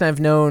second person I've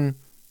known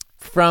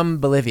from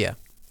Bolivia.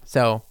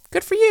 So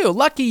good for you.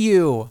 Lucky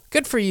you.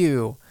 Good for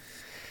you.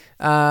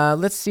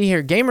 Let's see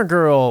here. Gamer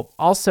Girl.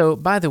 Also,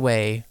 by the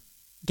way,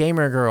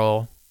 Gamer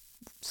Girl,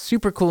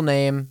 super cool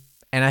name.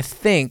 And I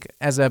think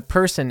as a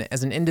person,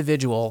 as an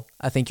individual,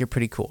 I think you're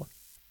pretty cool.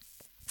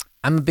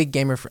 I'm a big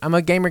gamer. I'm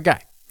a gamer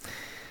guy.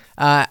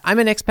 I'm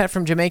an expat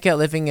from Jamaica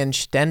living in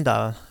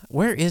Stendal.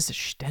 Where is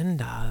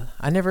Stendal?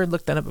 I never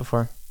looked that up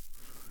before.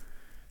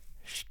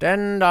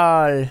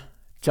 Stendal,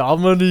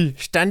 Germany.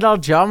 Stendal,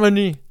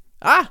 Germany.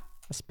 I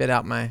spit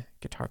out my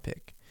guitar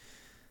pick.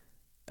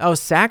 Oh,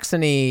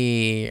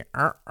 Saxony.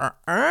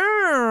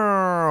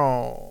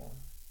 Oh.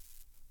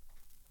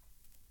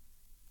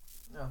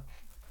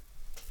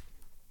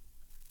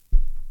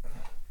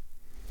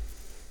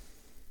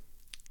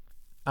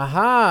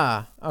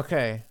 Aha.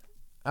 Okay.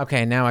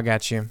 Okay, now I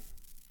got you.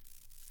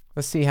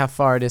 Let's see how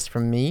far it is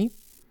from me.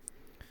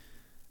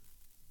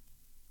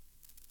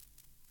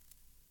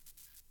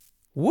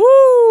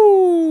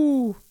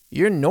 Woo!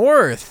 You're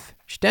north.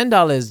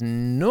 Stendal is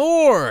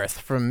north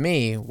from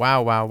me.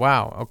 Wow, wow,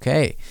 wow.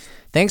 Okay.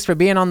 Thanks for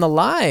being on the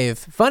live.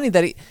 Funny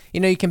that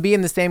you can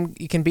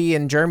be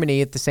in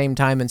Germany at the same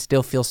time and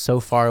still feel so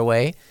far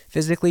away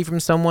physically from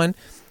someone.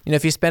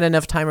 If you spend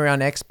enough time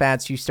around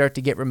expats, you start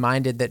to get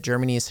reminded that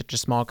Germany is such a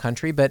small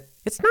country, but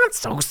it's not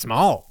so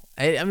small.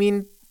 I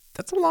mean,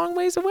 that's a long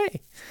ways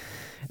away.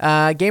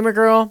 Gamer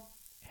Girl,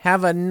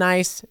 have a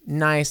nice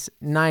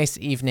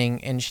evening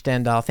in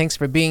Stendal. Thanks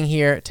for being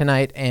here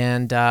tonight.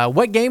 And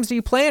what games are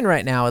you playing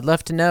right now? I'd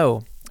love to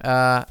know.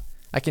 I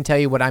can tell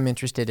you what I'm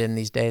interested in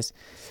these days.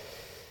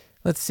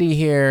 Let's see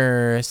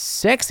here.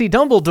 Sexy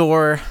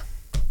Dumbledore.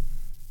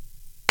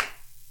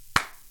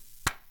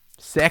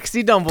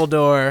 Sexy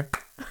Dumbledore.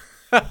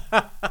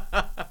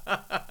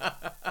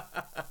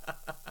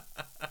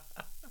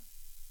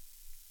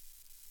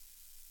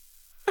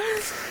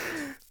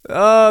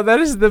 Oh, that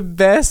is the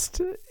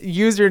best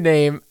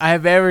username I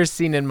have ever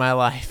seen in my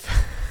life.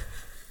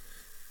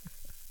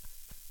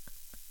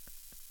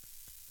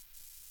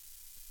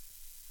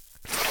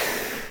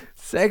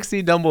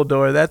 Sexy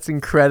Dumbledore. That's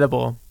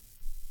incredible.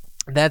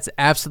 That's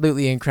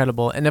absolutely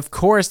incredible. And of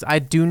course, I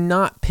do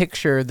not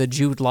picture the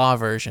Jude Law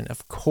version.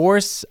 Of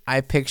course,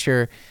 I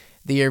picture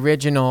the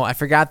original. I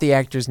forgot the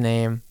actor's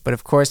name, but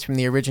of course, from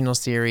the original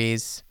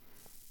series,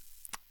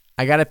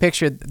 I got to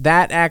picture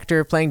that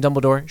actor playing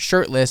Dumbledore,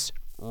 shirtless,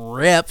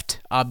 ripped,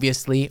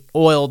 obviously,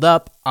 oiled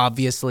up,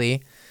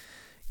 obviously,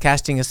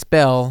 casting a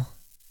spell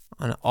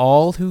on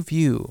all who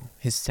view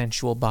his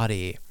sensual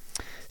body.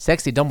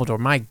 Sexy Dumbledore.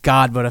 My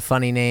God, what a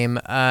funny name.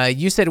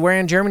 You said, where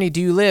in Germany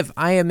do you live?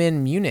 I am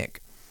in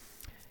Munich.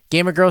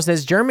 Gamer Girl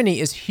says,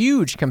 Germany is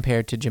huge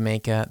compared to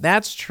Jamaica.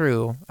 That's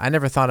true. I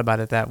never thought about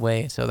it that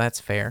way, so that's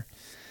fair.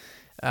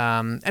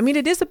 I mean,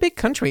 it is a big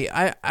country.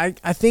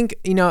 I think,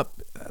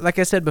 like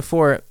I said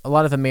before, a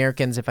lot of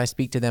Americans, if I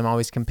speak to them,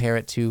 always compare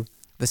it to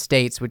the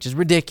States, which is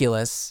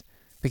ridiculous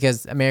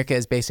because America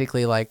is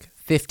basically like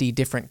 50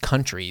 different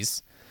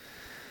countries.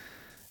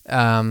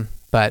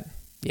 But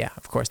yeah,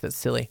 of course, that's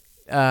silly.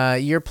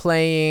 You're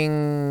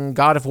playing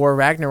God of War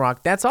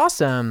Ragnarok. That's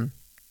awesome.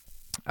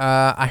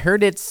 I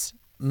heard it's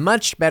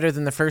much better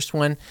than the first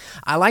one.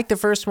 I like the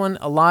first one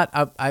a lot.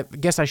 I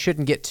guess I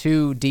shouldn't get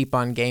too deep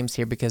on games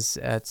here because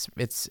it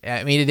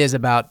is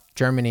about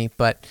Germany,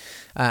 but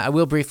I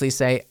will briefly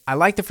say I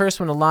like the first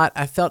one a lot.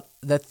 I felt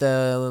that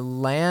the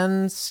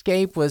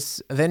landscape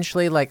was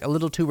eventually like a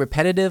little too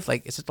repetitive.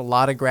 Like it's just a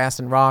lot of grass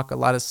and rock, a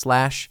lot of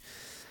slash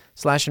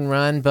and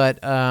run.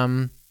 But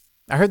I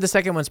heard the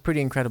second one's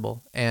pretty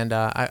incredible, and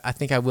I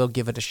think I will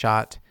give it a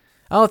shot.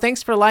 Oh,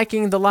 thanks for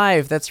liking the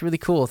live. That's really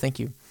cool. Thank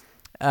you.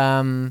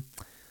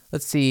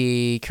 Let's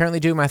see. Currently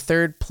doing my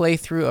third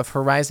playthrough of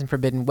Horizon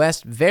Forbidden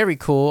West. Very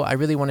cool. I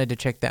really wanted to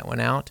check that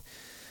one out.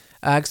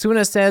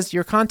 Xuna says,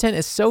 your content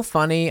is so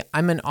funny.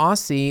 I'm an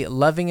Aussie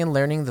loving and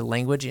learning the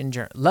language in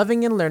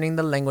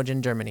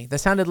Germany. That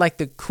sounded like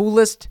the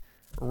coolest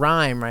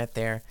rhyme right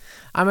there.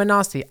 I'm an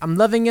Aussie. I'm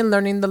loving and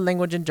learning the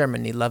language in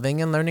Germany.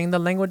 Loving and learning the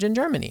language in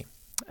Germany.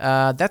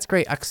 That's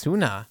great.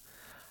 Xuna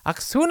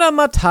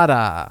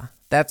Matata.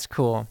 That's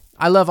cool.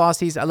 I love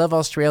Aussies. I love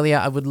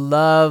Australia. I would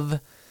love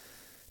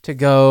to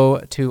go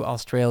to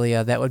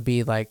Australia. That would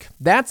be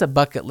that's a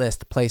bucket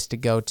list place to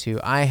go to.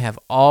 I have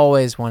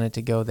always wanted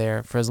to go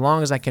there for as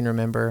long as I can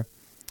remember.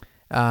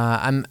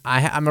 I'm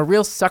a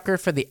real sucker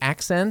for the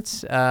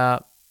accent.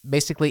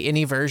 Basically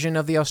any version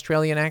of the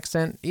Australian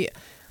accent.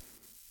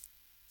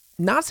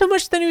 Not so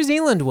much the New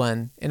Zealand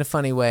one in a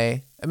funny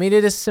way. I mean,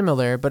 it is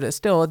similar, but it's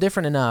still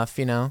different enough,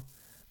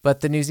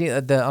 But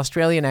the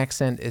Australian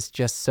accent is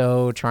just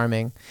so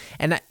charming.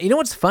 And you know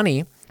what's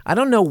funny? I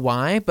don't know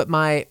why, but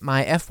my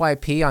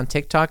FYP on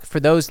TikTok, for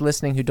those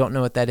listening who don't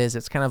know what that is,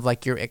 it's kind of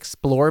like your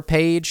explore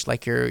page,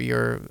 like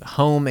your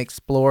home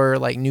explore,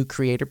 like new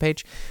creator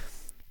page,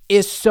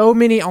 is so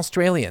many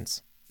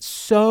Australians.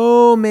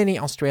 So many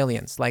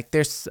Australians. Like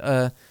there's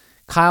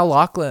Kyle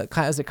Lachlan.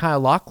 Is it Kyle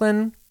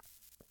Lachlan?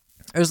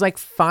 There's like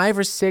 5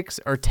 or 6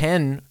 or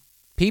 10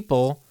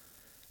 people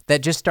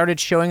that just started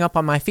showing up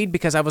on my feed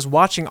because I was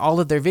watching all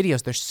of their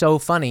videos. They're so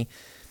funny.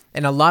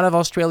 And a lot of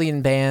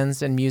Australian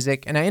bands and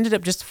music. And I ended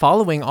up just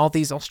following all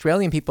these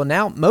Australian people.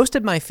 Now, most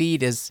of my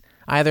feed is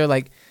either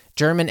like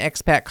German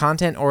expat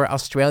content or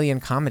Australian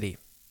comedy.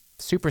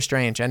 Super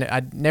strange. And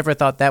I never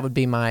thought that would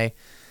be my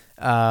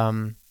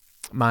homepage.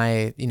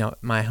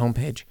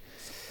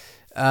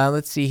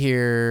 Let's see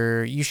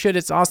here. You should.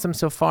 It's awesome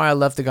so far. I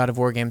love the God of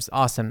War games.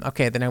 Awesome.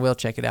 Okay, then I will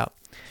check it out.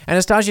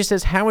 Anastasia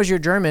says, how is your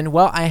German?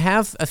 Well, I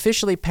have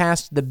officially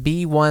passed the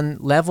B1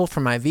 level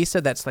for my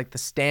visa. That's like the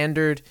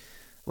standard,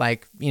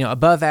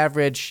 above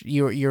average.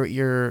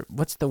 You're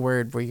what's the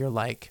word where you're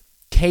like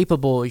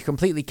capable, you're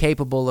completely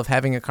capable of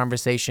having a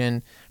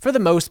conversation for the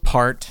most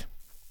part.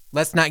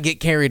 Let's not get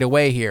carried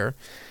away here.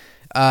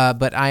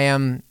 But I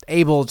am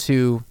able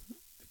to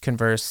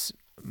converse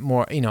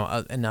more,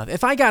 enough.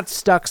 If I got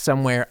stuck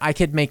somewhere, I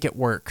could make it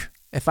work.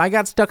 I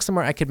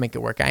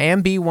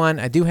am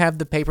B1. I do have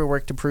the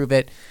paperwork to prove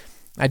it.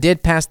 I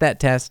did pass that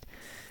test.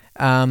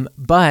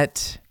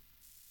 But,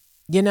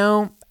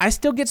 I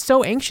still get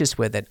so anxious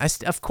with it. I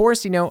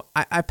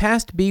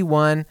passed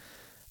B1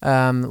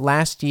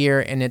 last year,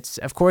 and it's,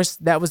 of course,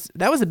 that was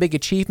a big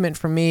achievement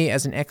for me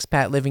as an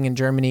expat living in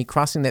Germany,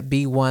 crossing that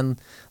B1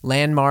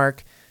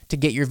 landmark to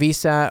get your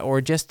visa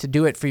or just to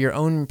do it for your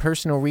own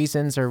personal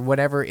reasons or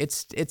whatever.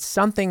 It's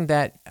something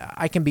that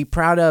I can be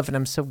proud of, and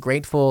I'm so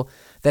grateful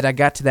that I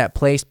got to that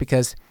place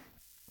because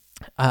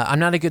I'm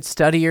not a good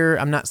studier.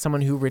 I'm not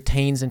someone who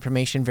retains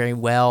information very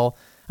well.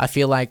 I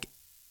feel like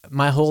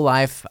my whole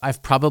life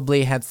I've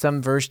probably had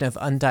some version of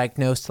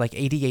undiagnosed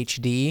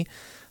ADHD.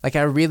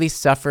 I really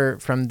suffer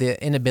from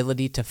the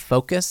inability to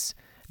focus.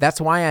 That's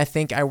why I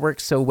think I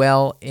work so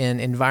well in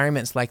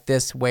environments like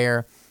this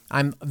where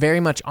I'm very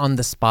much on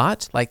the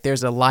spot.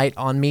 There's a light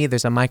on me,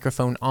 there's a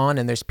microphone on,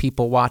 and there's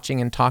people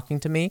watching and talking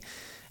to me.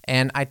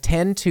 And I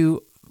tend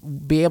to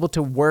be able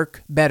to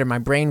work better. My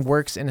brain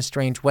works in a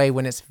strange way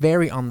when it's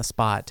very on the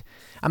spot.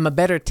 I'm a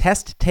better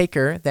test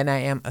taker than I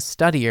am a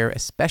studier,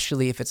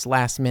 especially if it's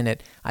last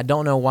minute. I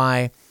don't know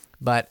why,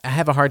 but I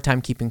have a hard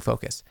time keeping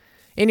focus.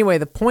 Anyway,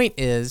 the point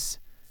is,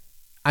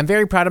 I'm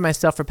very proud of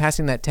myself for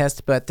passing that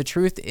test, but the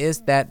truth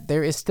is that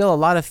there is still a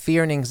lot of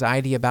fear and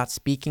anxiety about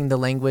speaking the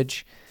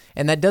language.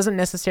 And that doesn't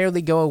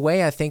necessarily go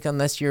away, I think,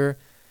 unless you're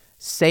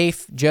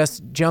safe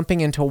just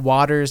jumping into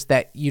waters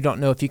that you don't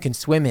know if you can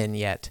swim in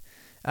yet.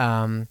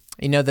 The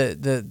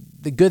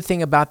good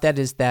thing about that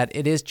is that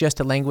it is just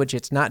a language.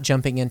 It's not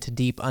jumping into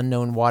deep,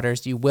 unknown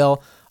waters. You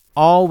will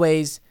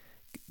always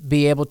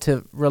be able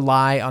to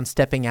rely on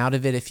stepping out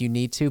of it if you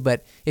need to.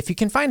 But if you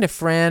can find a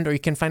friend or you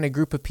can find a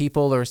group of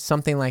people or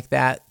something like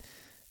that,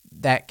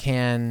 that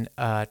can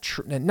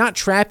not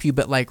trap you,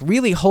 but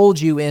really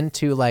hold you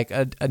into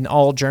an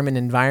all German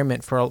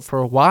environment for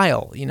a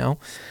while,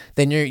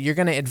 then you're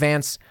going to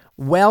advance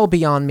well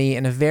beyond me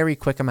in a very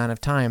quick amount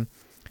of time.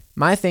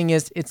 My thing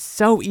is, it's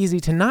so easy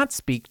to not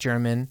speak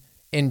German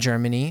in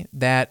Germany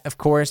that, of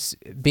course,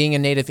 being a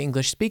native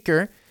English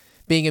speaker,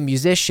 being a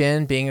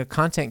musician, being a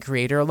content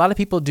creator, a lot of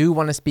people do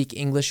want to speak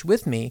English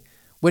with me,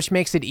 which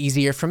makes it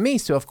easier for me.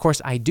 So of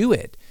course I do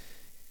it.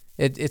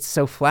 It's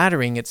so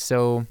flattering. It's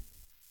so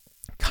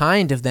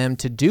kind of them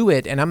to do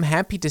it, and I'm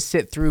happy to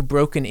sit through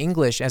broken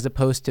English as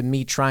opposed to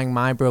me trying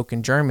my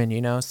broken German, you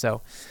know?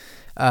 So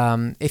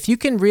if you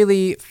can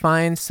really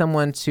find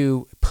someone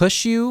to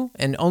push you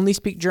and only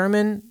speak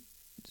German,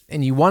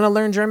 and you want to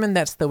learn German,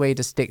 that's the way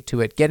to stick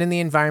to it. Get in the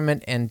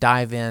environment and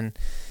dive in.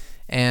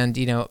 And,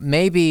 you know,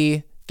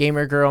 maybe,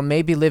 gamer girl,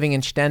 maybe living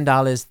in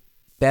Stendal is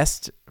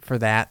best for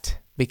that,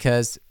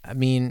 because, I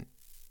mean,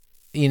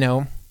 you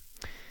know,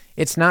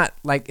 it's not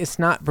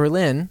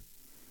Berlin.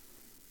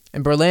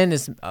 And Berlin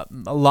is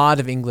a lot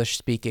of English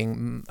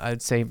speaking.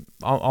 I'd say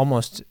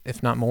almost,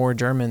 if not more,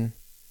 German,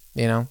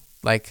 you know,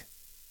 like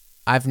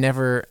I've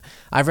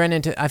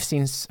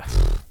seen,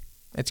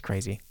 it's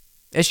crazy.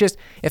 It's just,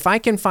 if I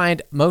can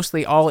find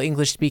mostly all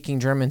English speaking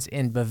Germans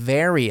in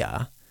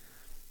Bavaria,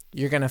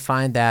 you're going to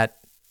find that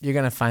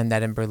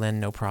in Berlin,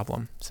 no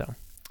problem. So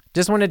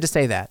just wanted to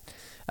say that.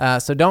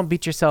 So don't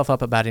beat yourself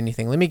up about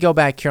anything. Let me go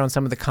back here on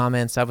some of the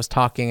comments. I was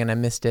talking and I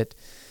missed it.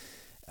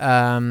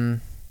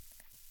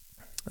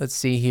 Let's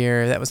see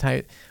here. That was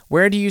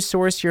where do you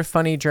source your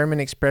funny German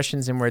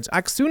expressions and words?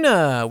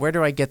 Aksuna, where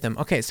do I get them?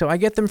 Okay, so I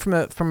get them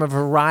from a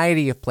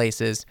variety of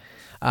places.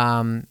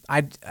 You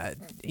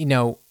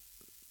know,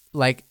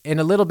 like in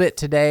a little bit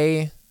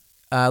today,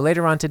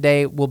 later on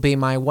today will be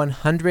my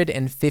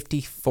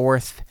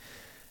 154th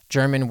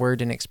German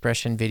word and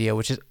expression video,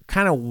 which is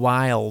kind of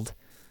wild.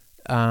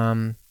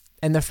 And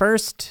the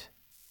first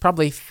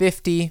probably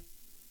 50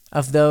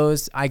 of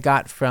those I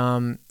got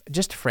from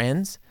just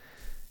friends.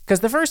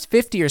 Because the first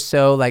 50 or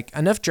so, like,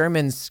 enough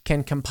Germans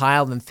can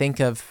compile and think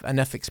of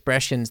enough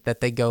expressions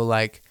that they go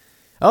like,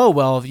 oh,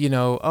 well, you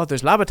know, oh,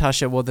 there's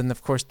Labertasche. Well, then,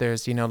 of course,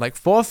 there's, you know, like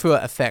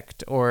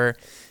Vorführeffekt, or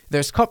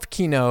there's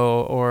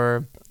Kopfkino,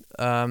 or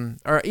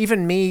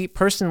even me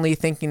personally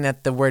thinking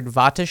that the word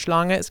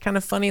Warteschlange is kind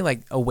of funny,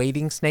 like a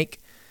waiting snake,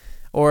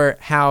 or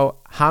how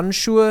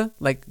Handschuhe,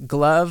 like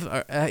glove,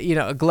 or, you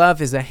know, a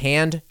glove is a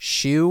hand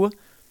shoe.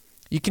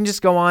 You can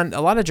just go on.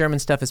 A lot of German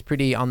stuff is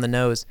pretty on the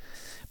nose.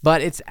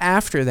 But it's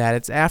after that,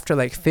 it's after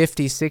like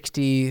 50,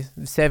 60,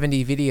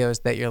 70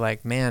 videos that you're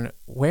like, man,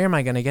 where am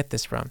I going to get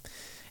this from?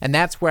 And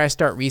that's where I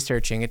start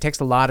researching. It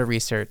takes a lot of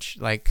research.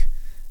 Like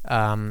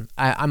I'm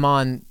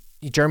on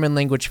German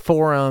language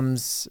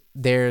forums.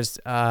 There's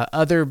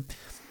other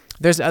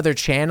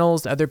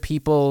channels, other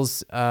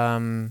people's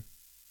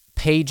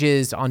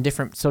pages on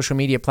different social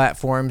media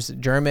platforms,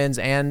 Germans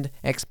and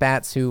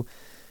expats who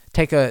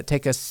take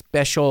a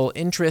special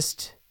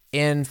interest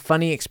in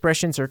funny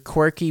expressions or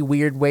quirky,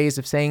 weird ways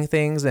of saying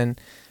things.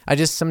 And I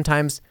just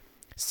sometimes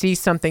see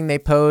something they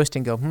post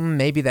and go,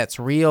 maybe that's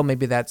real.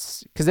 Maybe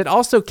that's, because it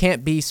also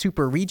can't be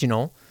super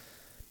regional.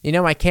 You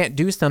know, I can't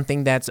do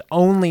something that's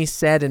only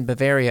said in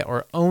Bavaria,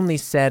 or only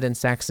said in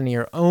Saxony,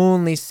 or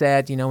only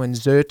said, you know, in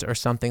Zut or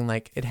something.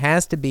 Like, it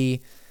has to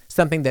be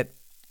something that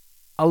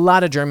a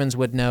lot of Germans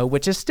would know,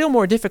 which is still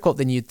more difficult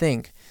than you'd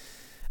think.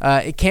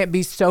 It can't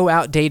be so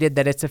outdated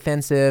that it's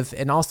offensive,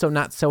 and also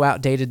not so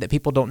outdated that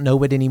people don't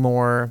know it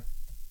anymore.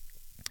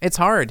 It's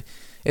hard.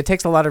 It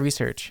takes a lot of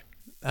research.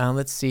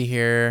 Let's see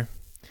here.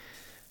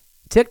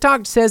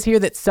 TikTok says here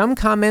that some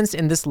comments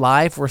in this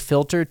live were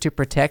filtered to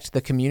protect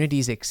the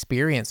community's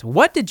experience.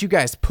 What did you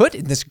guys put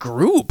in this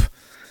group?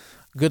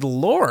 Good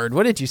Lord,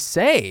 what did you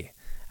say?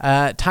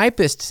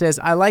 Typist says,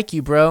 I like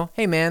you, bro.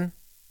 Hey, man,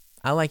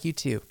 I like you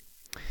too.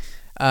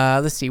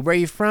 Let's see, where are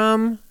you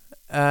from?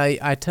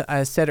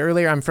 I said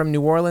earlier, I'm from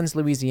New Orleans,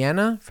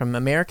 Louisiana, from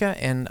America,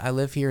 and I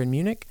live here in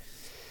Munich.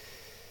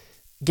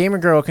 Gamer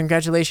Girl,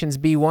 congratulations,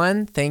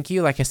 B1. Thank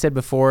you. Like I said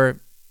before,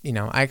 you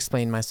know, I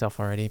explained myself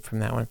already from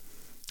that one.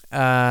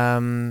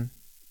 I'm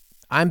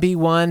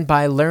B1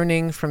 by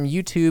learning from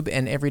YouTube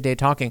and everyday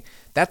talking.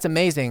 That's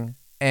amazing,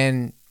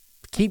 and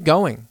keep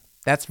going.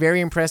 That's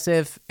very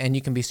impressive, and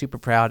you can be super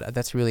proud.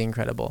 That's really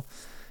incredible.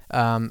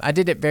 I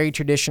did it very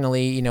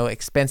traditionally, you know,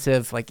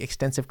 extensive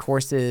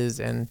courses,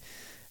 and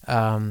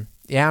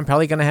yeah, I'm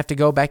probably going to have to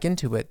go back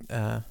into it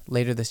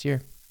later this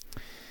year.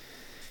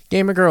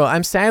 Gamer Girl,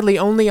 I'm sadly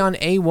only on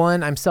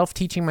A1. I'm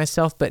self-teaching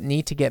myself, but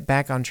need to get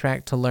back on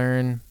track to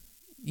learn.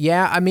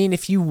 Yeah, I mean,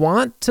 if you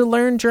want to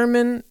learn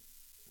German,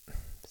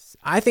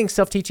 I think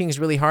self-teaching is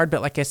really hard,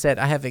 but like I said,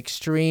 I have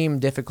extreme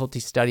difficulty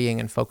studying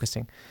and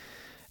focusing.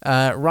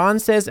 Ron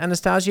says,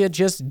 Anastasia,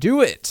 just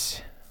do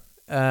it.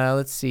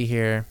 Let's see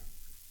here.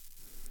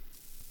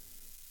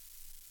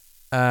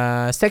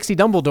 Sexy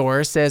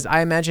Dumbledore says,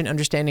 I imagine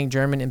understanding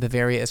German in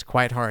Bavaria is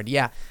quite hard.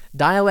 Yeah,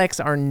 dialects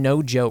are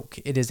no joke.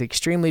 It is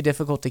extremely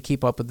difficult to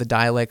keep up with the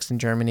dialects in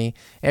Germany.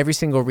 Every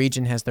single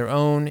region has their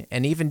own,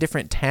 and even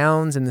different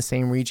towns in the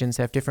same regions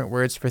have different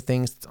words for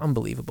things. It's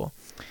unbelievable.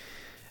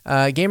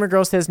 Gamer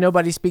Girl says,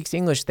 nobody speaks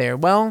English there.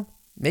 Well,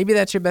 maybe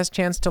that's your best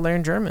chance to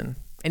learn German.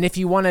 And if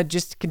you want to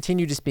just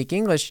continue to speak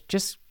English,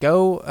 just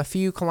go a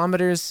few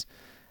kilometers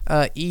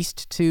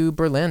east to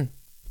Berlin.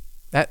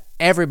 That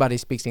everybody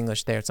speaks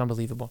English there. It's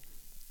unbelievable.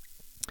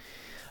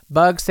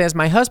 Bug says,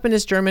 my husband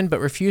is German but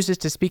refuses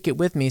to speak it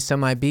with me, so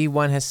my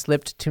B1 has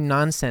slipped to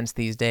nonsense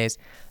these days.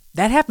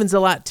 That happens a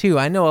lot too.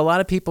 I know a lot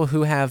of people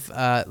who have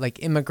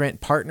like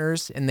immigrant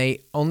partners and they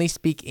only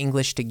speak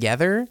English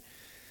together.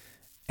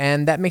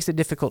 And that makes it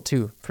difficult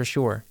too, for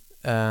sure.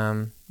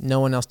 No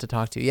one else to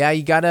talk to. Yeah,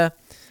 you gotta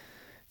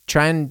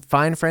try and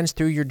find friends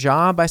through your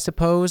job, I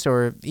suppose,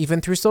 or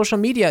even through social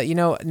media.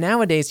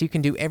 Nowadays you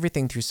can do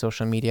everything through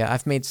social media.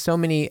 I've made so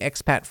many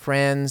expat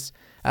friends.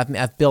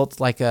 I've built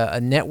like a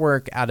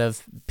network out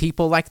of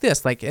people like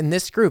this, like in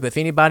this group. If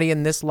anybody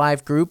in this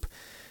live group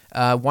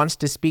wants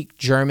to speak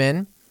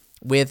German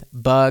with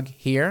Bug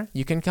here,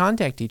 you can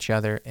contact each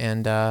other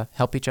and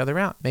help each other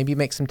out. Maybe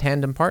make some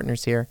tandem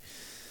partners here.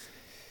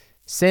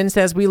 Sin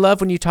says, we love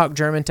when you talk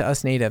German to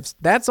us natives.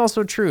 That's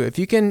also true. If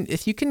you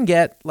can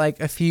get like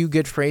a few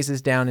good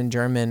phrases down in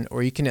German,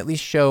 or you can at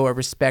least show a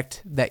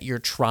respect that you're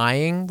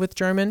trying with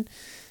German,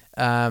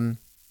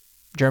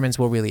 Germans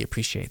will really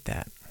appreciate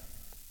that.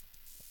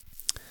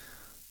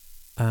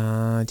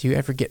 Do you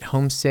ever get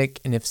homesick?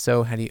 And if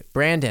so, how do you?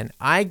 Brandon,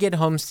 I get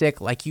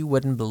homesick like you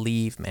wouldn't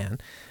believe, man.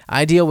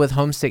 I deal with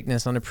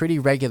homesickness on a pretty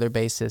regular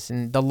basis.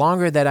 And the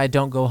longer that I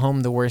don't go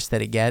home, the worse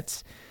that it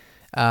gets.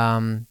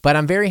 But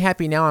I'm very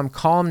happy now. I'm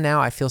calm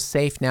now. I feel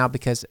safe now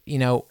because,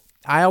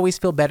 I always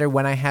feel better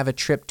when I have a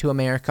trip to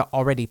America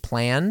already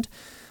planned.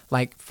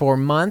 Like for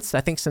months,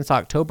 I think since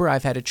October,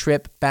 I've had a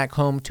trip back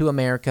home to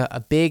America,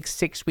 a big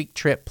 6-week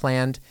trip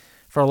planned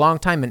for a long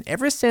time. And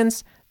ever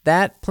since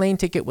that plane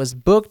ticket was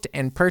booked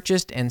and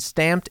purchased and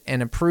stamped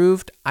and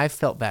approved, I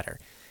felt better.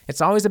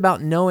 It's always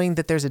about knowing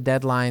that there's a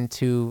deadline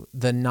to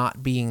the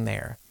not being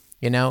there.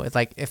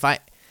 It's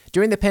like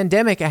during the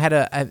pandemic, I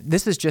had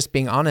this is just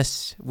being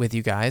honest with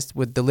you guys,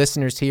 with the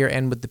listeners here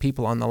and with the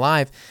people on the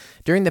live.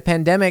 During the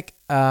pandemic,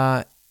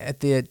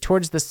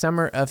 towards the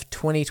summer of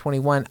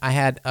 2021, I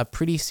had a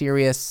pretty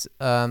serious,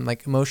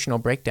 emotional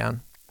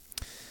breakdown,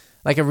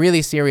 like a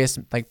really serious,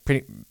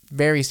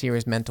 very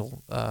serious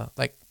mental,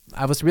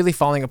 I was really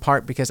falling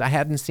apart because I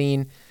hadn't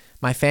seen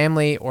my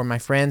family or my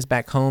friends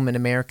back home in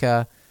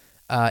America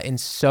in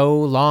so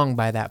long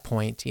by that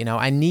point.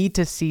 I need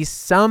to see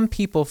some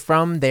people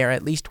from there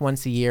at least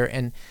once a year,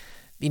 and,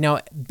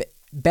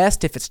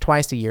 best if it's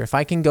twice a year. If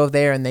I can go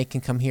there and they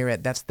can come here,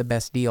 that's the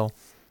best deal.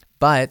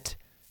 But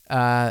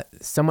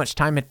so much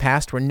time had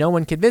passed where no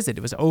one could visit.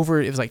 It was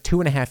like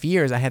 2.5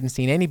 years I hadn't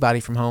seen anybody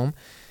from home.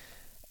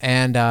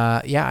 And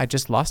I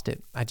just lost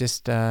it. I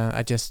just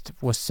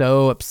was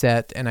so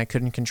upset, and I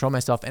couldn't control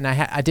myself. And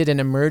I did an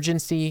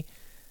emergency,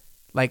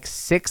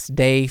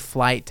 6-day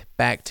flight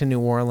back to New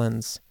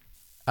Orleans,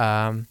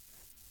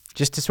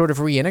 just to sort of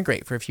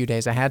reintegrate for a few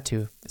days. I had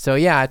to. So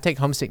yeah, I take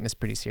homesickness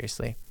pretty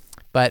seriously.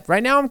 But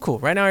right now I'm cool.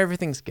 Right now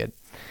everything's good.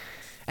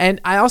 And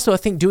I also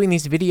think doing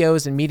these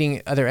videos and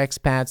meeting other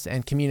expats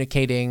and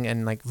communicating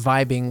and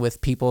vibing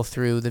with people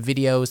through the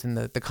videos and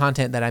the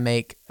content that I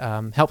make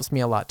helps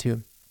me a lot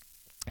too.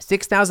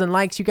 6,000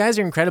 likes. You guys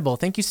are incredible.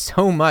 Thank you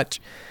so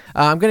much.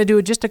 I'm going to do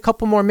just a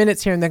couple more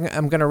minutes here, and then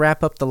I'm going to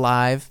wrap up the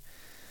live.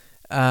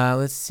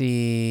 Let's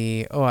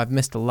see. Oh, I've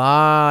missed a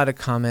lot of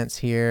comments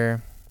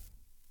here.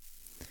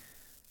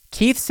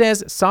 Keith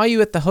says, saw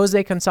you at the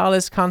Jose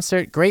Gonzalez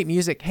concert. Great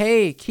music.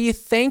 Hey,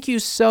 Keith, thank you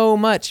so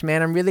much,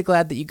 man. I'm really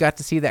glad that you got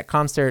to see that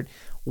concert.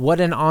 What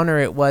an honor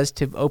it was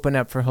to open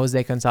up for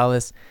Jose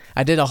Gonzalez.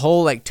 I did a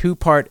whole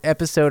 2-part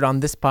episode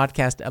on this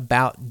podcast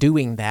about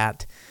doing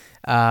that.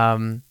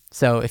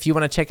 So if you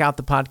want to check out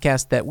the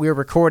podcast that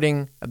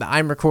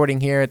I'm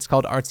recording here, it's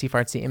called Artsy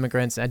Fartsy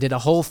Immigrants. I did a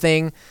whole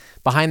thing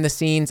behind the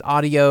scenes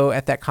audio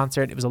at that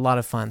concert. It was a lot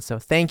of fun. So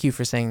thank you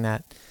for saying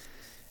that.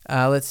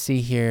 Let's see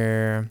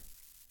here.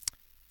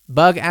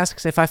 Bug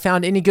asks if I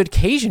found any good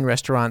Cajun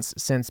restaurants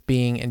since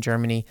being in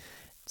Germany.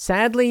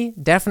 Sadly,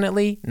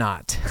 definitely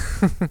not.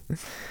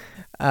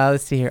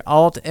 Let's see here.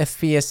 Alt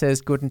F4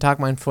 says, Guten Tag,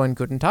 mein Freund.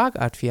 Guten Tag,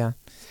 Artfia.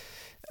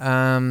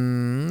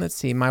 Let's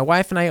see. My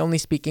wife and I only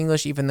speak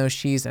English even though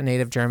she's a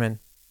native German.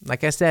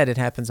 Like I said, it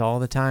happens all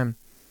the time.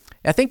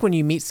 I think when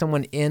you meet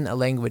someone in a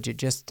language, it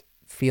just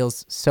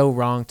feels so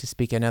wrong to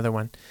speak another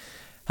one.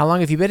 How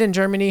long have you been in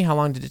Germany? How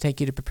long did it take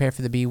you to prepare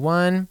for the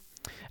B1?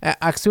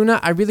 Aksuna,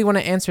 I really want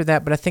to answer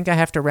that, but I think I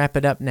have to wrap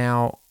it up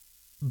now.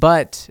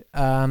 But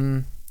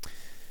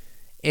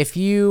if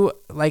you,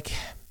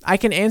 I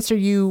can answer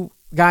you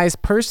guys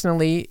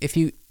personally. If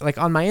you,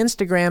 on my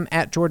Instagram,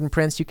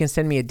 @JordanPrince, you can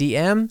send me a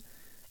DM.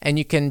 And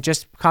you can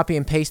just copy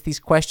and paste these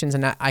questions,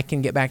 and I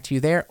can get back to you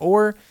there.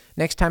 Or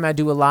next time I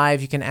do a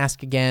live, you can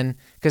ask again,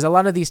 because a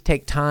lot of these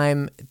take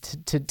time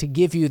to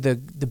give you the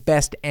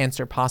best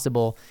answer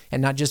possible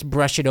and not just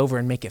brush it over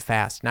and make it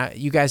fast. Now,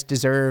 you guys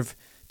deserve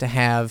to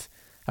have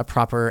a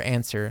proper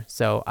answer,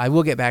 so I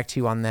will get back to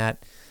you on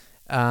that.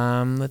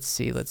 Let's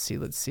see.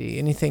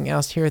 Anything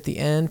else here at the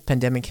end?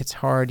 Pandemic hits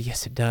hard.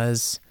 Yes, it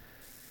does.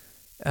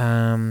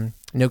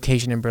 No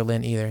Cajun in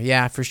Berlin either.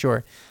 Yeah, for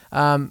sure.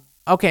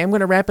 Okay, I'm going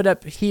to wrap it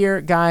up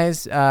here,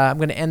 guys. I'm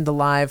going to end the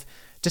live.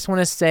 Just want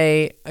to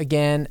say,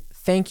 again,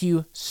 thank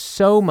you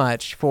so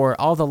much for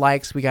all the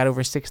likes. We got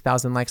over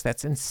 6,000 likes.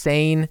 That's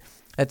insane.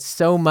 That's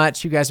so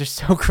much. You guys are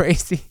so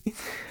crazy.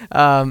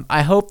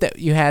 I hope that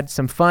you had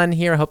some fun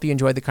here. I hope you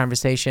enjoyed the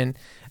conversation.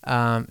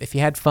 If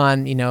you had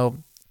fun,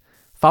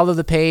 follow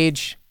the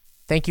page.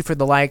 Thank you for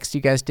the likes.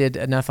 You guys did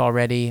enough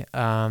already.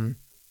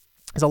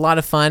 It's a lot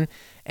of fun,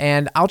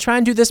 and I'll try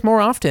and do this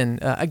more often.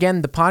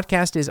 Again, the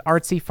podcast is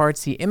Artsy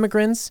Fartsy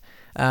Immigrants.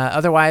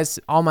 Otherwise,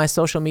 all my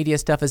social media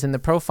stuff is in the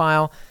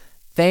profile.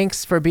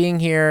 Thanks for being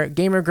here.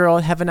 Gamer Girl,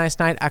 have a nice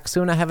night.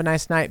 Aksuna, have a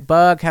nice night.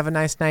 Bug, have a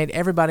nice night.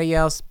 Everybody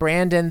else,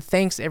 Brandon,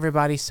 thanks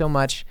everybody so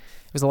much.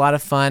 It was a lot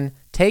of fun.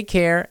 Take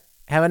care.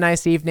 Have a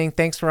nice evening.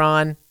 Thanks,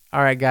 Ron.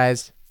 All right,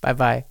 guys.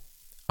 Bye-bye.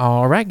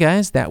 All right,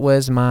 guys. That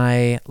was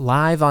my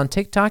live on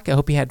TikTok. I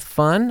hope you had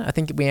fun. I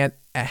think we had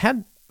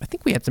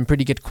some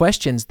pretty good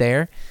questions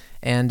there.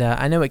 And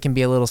I know it can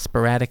be a little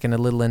sporadic and a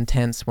little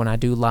intense when I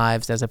do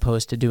lives as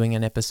opposed to doing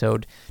an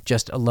episode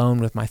just alone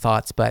with my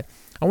thoughts. But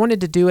I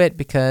wanted to do it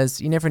because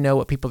you never know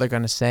what people are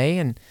going to say.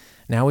 And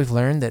now we've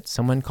learned that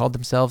someone called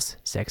themselves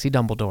Sexy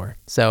Dumbledore.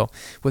 So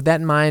with that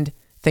in mind,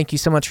 thank you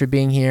so much for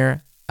being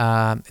here.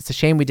 It's a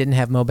shame we didn't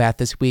have Mobat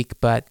this week,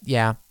 but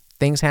yeah,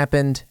 things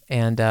happened,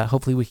 and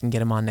hopefully we can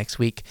get him on next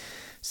week.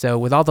 So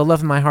with all the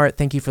love in my heart,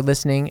 thank you for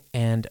listening,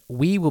 and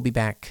we will be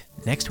back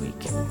next week.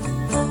 Look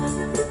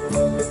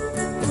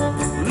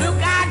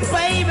out,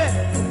 baby,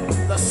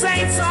 the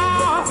saints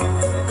are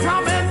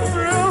coming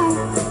through,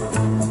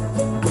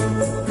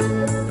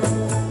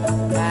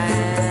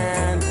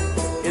 and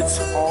it's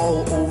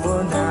all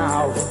over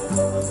now,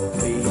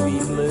 baby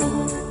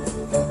blue.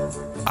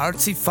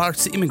 Artsy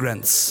Fartsy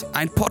Immigrants,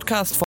 ein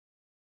Podcast von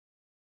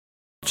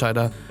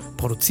Entscheider,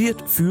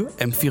 produziert für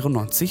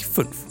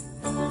M94.5.